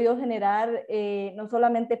hemos podido generar no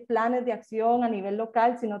solamente planes de acción a nivel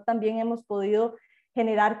local, sino también hemos podido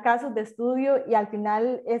generar casos de estudio y al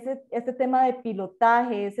final este tema de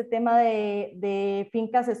pilotaje, ese tema de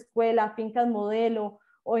fincas escuela, fincas modelo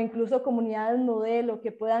o incluso comunidades modelo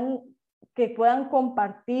que puedan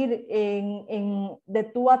compartir de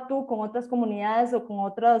tú a tú con otras comunidades o con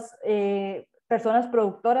otras personas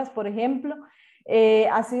productoras, por ejemplo,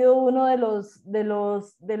 ha sido uno de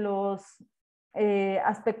los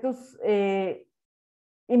aspectos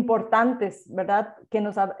importantes, ¿verdad?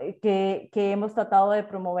 Que hemos tratado de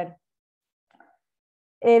promover.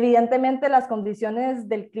 Evidentemente las condiciones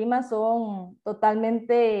del clima son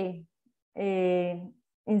totalmente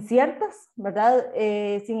inciertas, ¿verdad?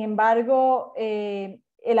 Sin embargo,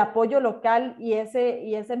 el apoyo local y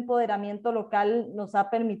ese empoderamiento local nos ha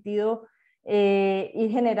permitido ir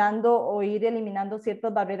generando o ir eliminando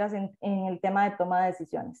ciertas barreras en el tema de toma de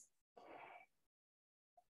decisiones.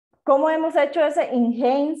 ¿Cómo hemos hecho ese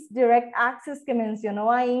Enhanced Direct Access que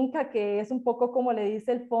mencionó a Inca, que es un poco como le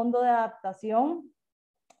dice el fondo de adaptación?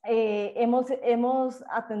 Hemos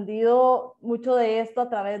atendido mucho de esto a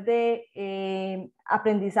través de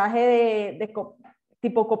aprendizaje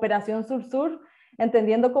tipo cooperación sur-sur,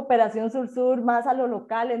 entendiendo cooperación sur-sur más a lo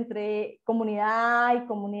local entre comunidad A y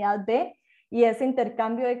comunidad B, y ese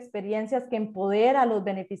intercambio de experiencias que empodera a los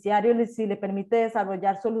beneficiarios y le permite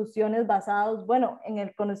desarrollar soluciones basadas, bueno, en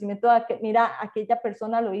el conocimiento de que, mira, aquella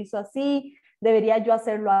persona lo hizo así, debería yo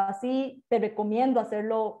hacerlo así, te recomiendo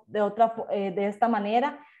hacerlo de esta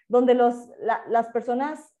manera, donde las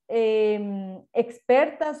personas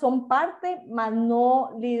expertas son parte, mas no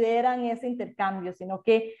lideran ese intercambio, sino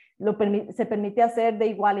que se permite hacer de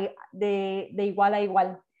igual a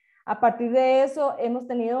igual. A partir de eso hemos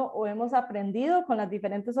aprendido con las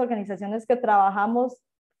diferentes organizaciones que trabajamos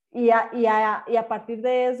y a partir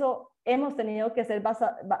de eso hemos tenido que ser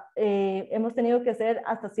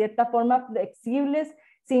hasta cierta forma flexibles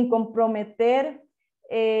sin comprometer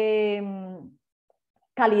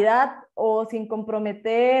calidad o sin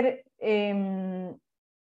comprometer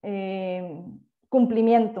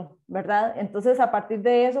cumplimiento, ¿verdad? Entonces, a partir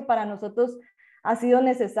de eso, para nosotros ha sido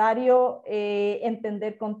necesario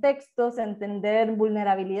entender contextos, entender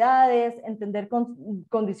vulnerabilidades, entender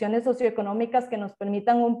condiciones socioeconómicas que nos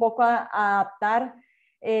permitan un poco adaptar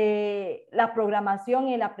la programación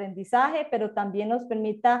y el aprendizaje, pero también nos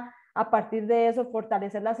permita a partir de eso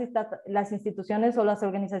fortalecer las instituciones o las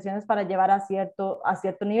organizaciones para llevar a cierto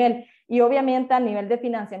nivel. Y obviamente a nivel de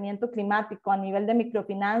financiamiento climático, a nivel de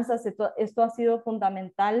microfinanzas, esto ha sido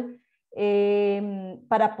fundamental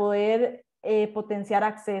para poder potenciar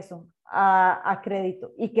acceso a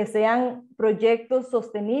crédito y que sean proyectos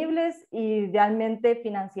sostenibles y realmente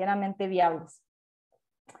financieramente viables.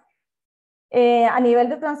 A nivel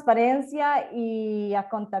de transparencia y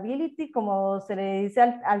accountability, como se le dice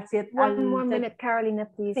al séptimo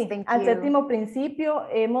principio,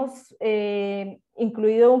 hemos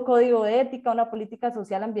incluido un código de ética, una política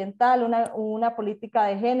social ambiental, una política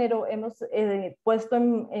de género, hemos puesto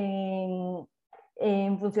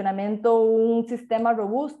en funcionamiento un sistema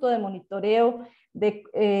robusto de monitoreo, de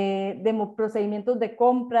procedimientos de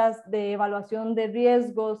compras, de evaluación de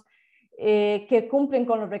riesgos, que cumplen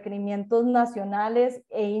con los requerimientos nacionales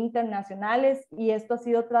e internacionales, y esto ha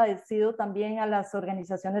sido traducido también a las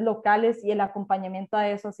organizaciones locales y el acompañamiento a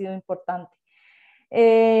eso ha sido importante.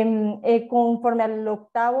 Conforme al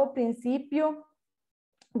octavo principio,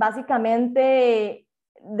 básicamente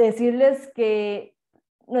decirles que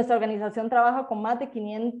nuestra organización trabaja con más de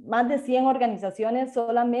 100 organizaciones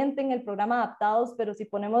solamente en el programa Adaptados, pero si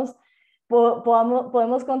podemos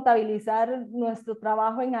contabilizar nuestro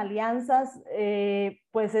trabajo en alianzas,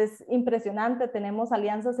 pues es impresionante. Tenemos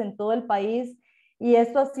alianzas en todo el país Y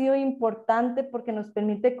esto ha sido importante porque nos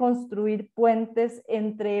permite construir puentes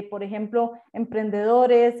entre, por ejemplo,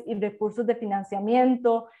 emprendedores y recursos de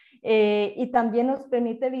financiamiento, y también nos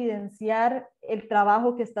permite evidenciar el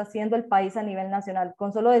trabajo que está haciendo el país a nivel nacional.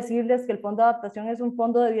 Con solo decirles que el Fondo de Adaptación es un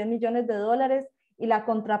fondo de $10 millones y la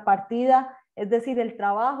contrapartida, es decir, el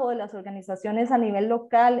trabajo de las organizaciones a nivel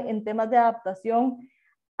local en temas de adaptación,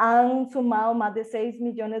 han sumado más de $6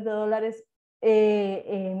 millones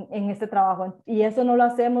en este trabajo. Y eso no lo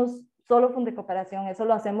hacemos solo Fundecooperación, eso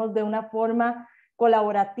lo hacemos de una forma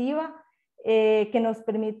colaborativa, que nos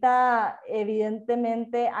permita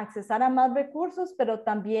evidentemente accesar a más recursos, pero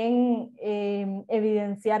también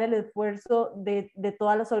evidenciar el esfuerzo de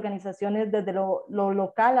todas las organizaciones desde lo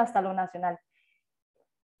local hasta lo nacional.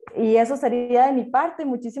 Y eso sería de mi parte.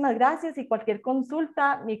 Muchísimas gracias, y cualquier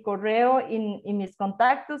consulta, mi correo y mis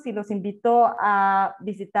contactos, y los invito a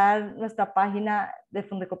visitar nuestra página de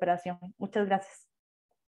Fundecooperación. Muchas gracias.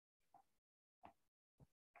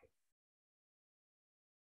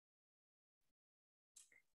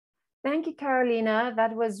 Thank you, Carolina.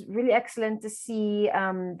 That was really excellent to see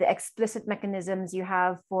the explicit mechanisms you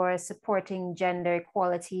have for supporting gender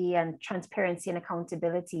equality and transparency and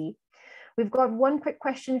accountability. We've got one quick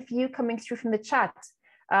question for you coming through from the chat,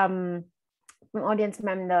 from audience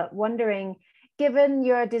member wondering, given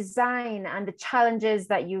your design and the challenges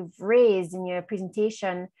that you've raised in your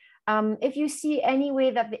presentation, if you see any way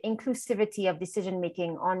that the inclusivity of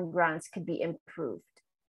decision-making on grants could be improved.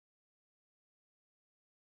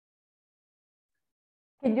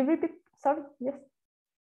 Can you repeat? Sorry, yes.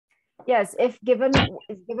 Yes, if given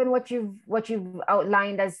what you've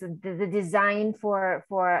outlined as the design for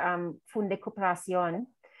Fundecooperación,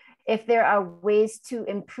 if there are ways to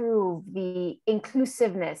improve the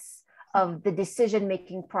inclusiveness of the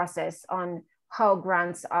decision-making process on how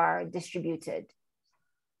grants are distributed.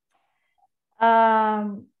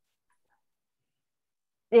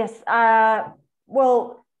 Yes.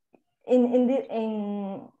 Well,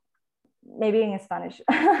 maybe in Spanish.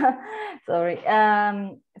 Sorry.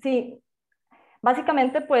 Sí,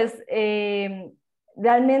 básicamente pues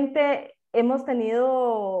realmente hemos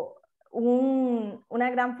tenido una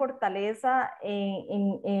gran fortaleza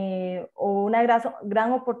o una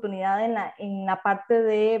gran oportunidad en la parte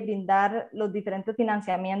de brindar los diferentes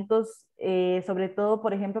financiamientos, sobre todo,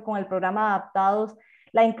 por ejemplo, con el programa Adaptados.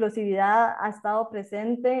 La inclusividad ha estado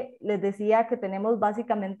presente. Les decía que tenemos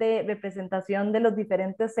básicamente representación de los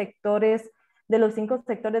diferentes sectores, de los 5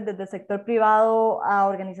 sectores, desde el sector privado a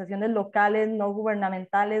organizaciones locales, no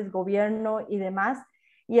gubernamentales, gobierno y demás.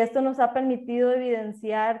 Y esto nos ha permitido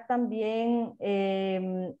evidenciar también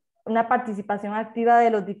una participación activa de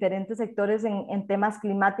los diferentes sectores en temas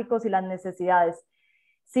climáticos y las necesidades.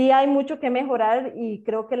 Sí hay mucho que mejorar, y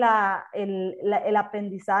creo que el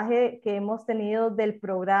aprendizaje que hemos tenido del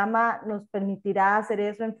programa nos permitirá hacer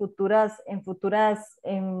eso en futuros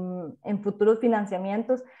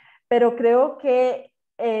financiamientos, pero creo que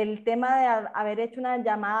el tema de haber hecho una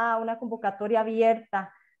llamada, una convocatoria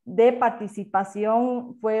abierta de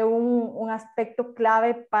participación fue un aspecto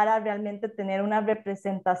clave para realmente tener una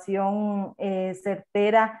representación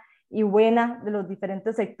certera y buena de los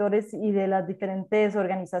diferentes sectores y de las diferentes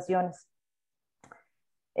organizaciones.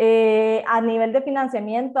 A nivel de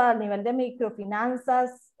financiamiento, a nivel de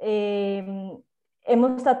microfinanzas,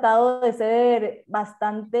 hemos tratado de ser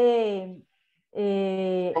bastante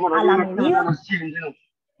a la medida.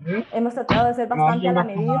 Hemos tratado de ser bastante a la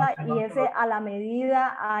medida, y ese a la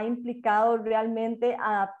medida ha implicado realmente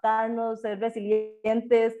adaptarnos, ser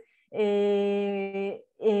resilientes,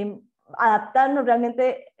 adaptarnos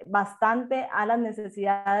realmente bastante a las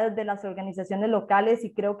necesidades de las organizaciones locales,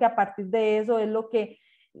 y creo que a partir de eso es lo que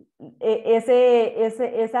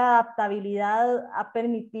esa adaptabilidad ha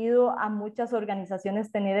permitido a muchas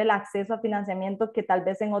organizaciones tener el acceso a financiamiento que tal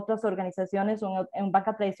vez en otras organizaciones o en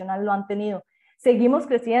banca tradicional lo han tenido. Seguimos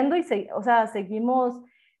creciendo y seguimos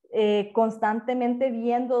constantemente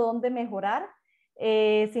viendo dónde mejorar.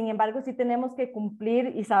 Sin embargo, sí tenemos que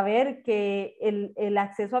cumplir y saber que el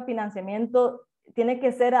acceso a financiamiento tiene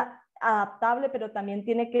que ser adaptable, pero también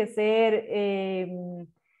tiene que ser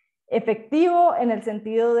efectivo en el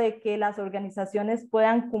sentido de que las organizaciones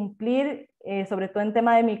puedan cumplir, sobre todo en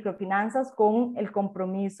tema de microfinanzas, con el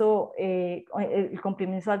compromiso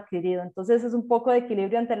adquirido. Entonces es un poco de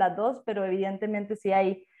equilibrio entre las dos, pero evidentemente sí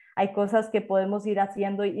hay cosas que podemos ir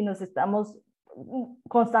haciendo, y nos estamos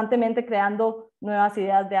constantemente creando nuevas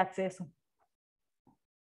ideas de acceso.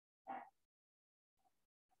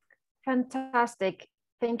 Fantastic.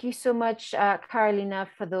 Thank you so much, Carolina,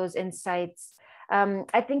 for those insights.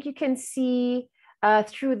 I think you can see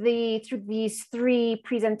through these three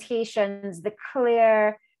presentations, the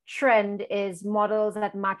clear trend is models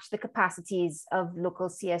that match the capacities of local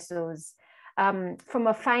CSOs. From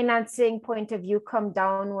a financing point of view, come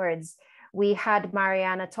downwards, we had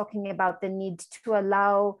Mariana talking about the need to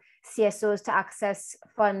allow CSOs to access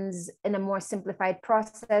funds in a more simplified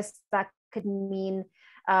process. That could mean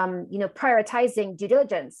prioritizing due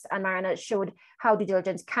diligence. And Mariana showed how due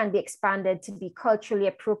diligence can be expanded to be culturally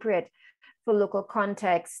appropriate for local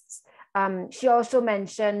contexts. She also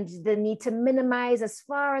mentioned the need to minimize as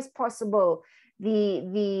far as possible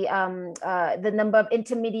the number of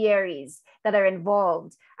intermediaries that are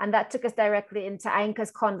involved. And that took us directly into Ainka's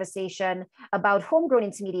conversation about homegrown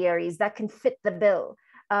intermediaries that can fit the bill.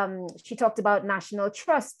 She talked about national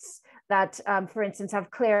trusts that, for instance, have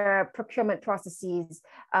clear procurement processes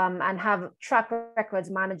and have track records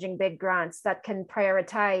managing big grants that can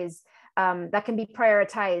prioritize, that can be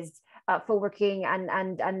prioritized for working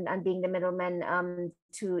and being the middlemen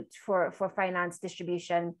for finance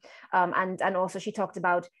distribution. And also she talked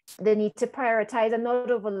about the need to prioritize and not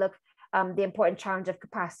overlook the important challenge of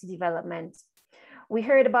capacity development. We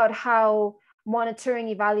heard about how monitoring,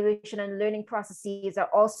 evaluation, and learning processes are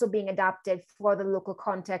also being adapted for the local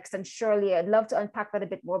context. And surely I'd love to unpack that a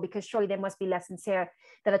bit more, because surely there must be lessons here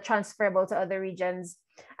that are transferable to other regions.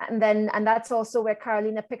 And that's also where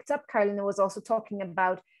Carolina picked up. Carolina was also talking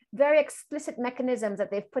about very explicit mechanisms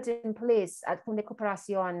that they've put in place at Funde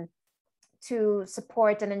Cooperación to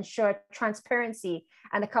support and ensure transparency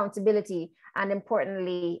and accountability, and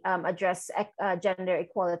importantly, address gender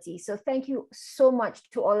equality. So thank you so much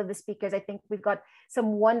to all of the speakers. I think we've got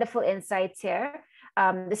some wonderful insights here.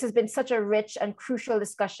 This has been such a rich and crucial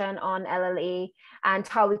discussion on LLA and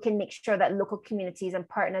how we can make sure that local communities and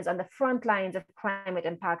partners on the front lines of climate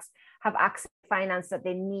impacts have access to finance that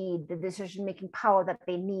they need, the decision-making power that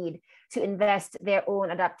they need to invest their own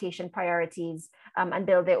adaptation priorities and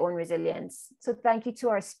build their own resilience. So thank you to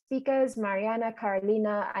our speakers, Mariana,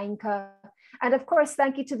 Carolina, Ainka, and of course,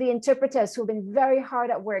 thank you to the interpreters who've been very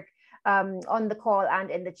hard at work on the call and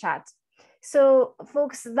in the chat. So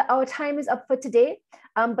folks, our time is up for today,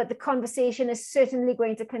 but the conversation is certainly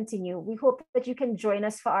going to continue. We hope that you can join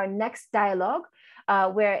us for our next dialogue,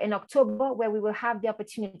 where in October, where we will have the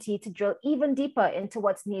opportunity to drill even deeper into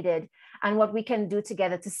what's needed and what we can do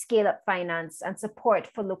together to scale up finance and support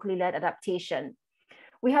for locally led adaptation.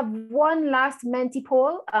 We have one last Menti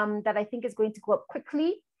poll that I think is going to go up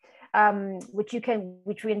quickly, which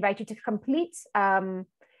we invite you to complete.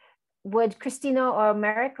 Would Christina or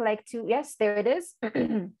Merrick like to? Yes, there it is.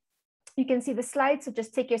 You can see the slide, so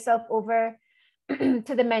just take yourself over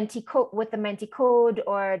to the Menti code with the Menti code,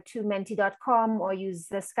 or to menti.com, or use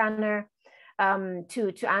the scanner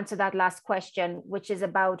to answer that last question, which is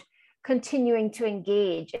about continuing to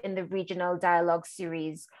engage in the regional dialogue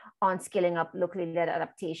series on scaling up locally led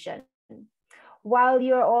adaptation. While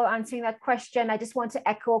you're all answering that question, I just want to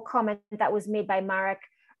echo a comment that was made by Marek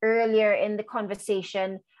earlier in the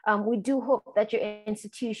conversation. We do hope that your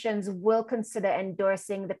institutions will consider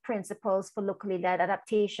endorsing the principles for locally led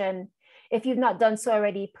adaptation. If you've not done so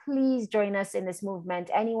already, please join us in this movement.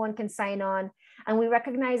 Anyone can sign on. And we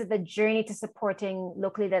recognize that the journey to supporting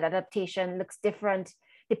locally led adaptation looks different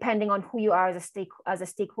depending on who you are as a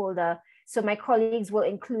stakeholder. So my colleagues will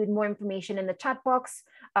include more information in the chat box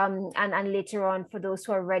and later on for those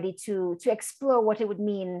who are ready to explore what it would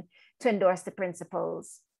mean to endorse the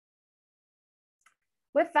principles.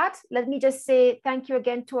 With that, let me just say thank you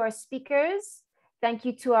again to our speakers. Thank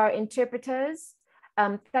you to our interpreters.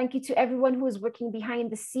 Thank you to everyone who is working behind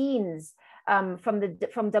the scenes from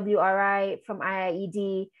WRI, from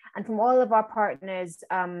IIED, and from all of our partners.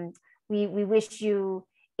 We wish you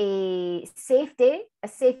a safe day, a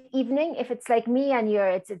safe evening. If it's like me and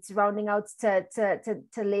it's rounding out to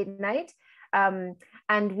late night.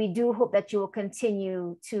 And we do hope that you will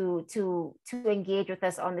continue to engage with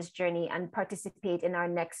us on this journey and participate in our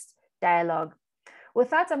next dialogue. With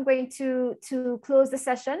that, I'm going to close the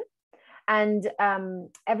session, and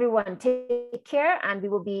everyone take care, and we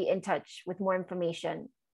will be in touch with more information.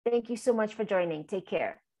 Thank you so much for joining. Take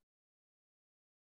care.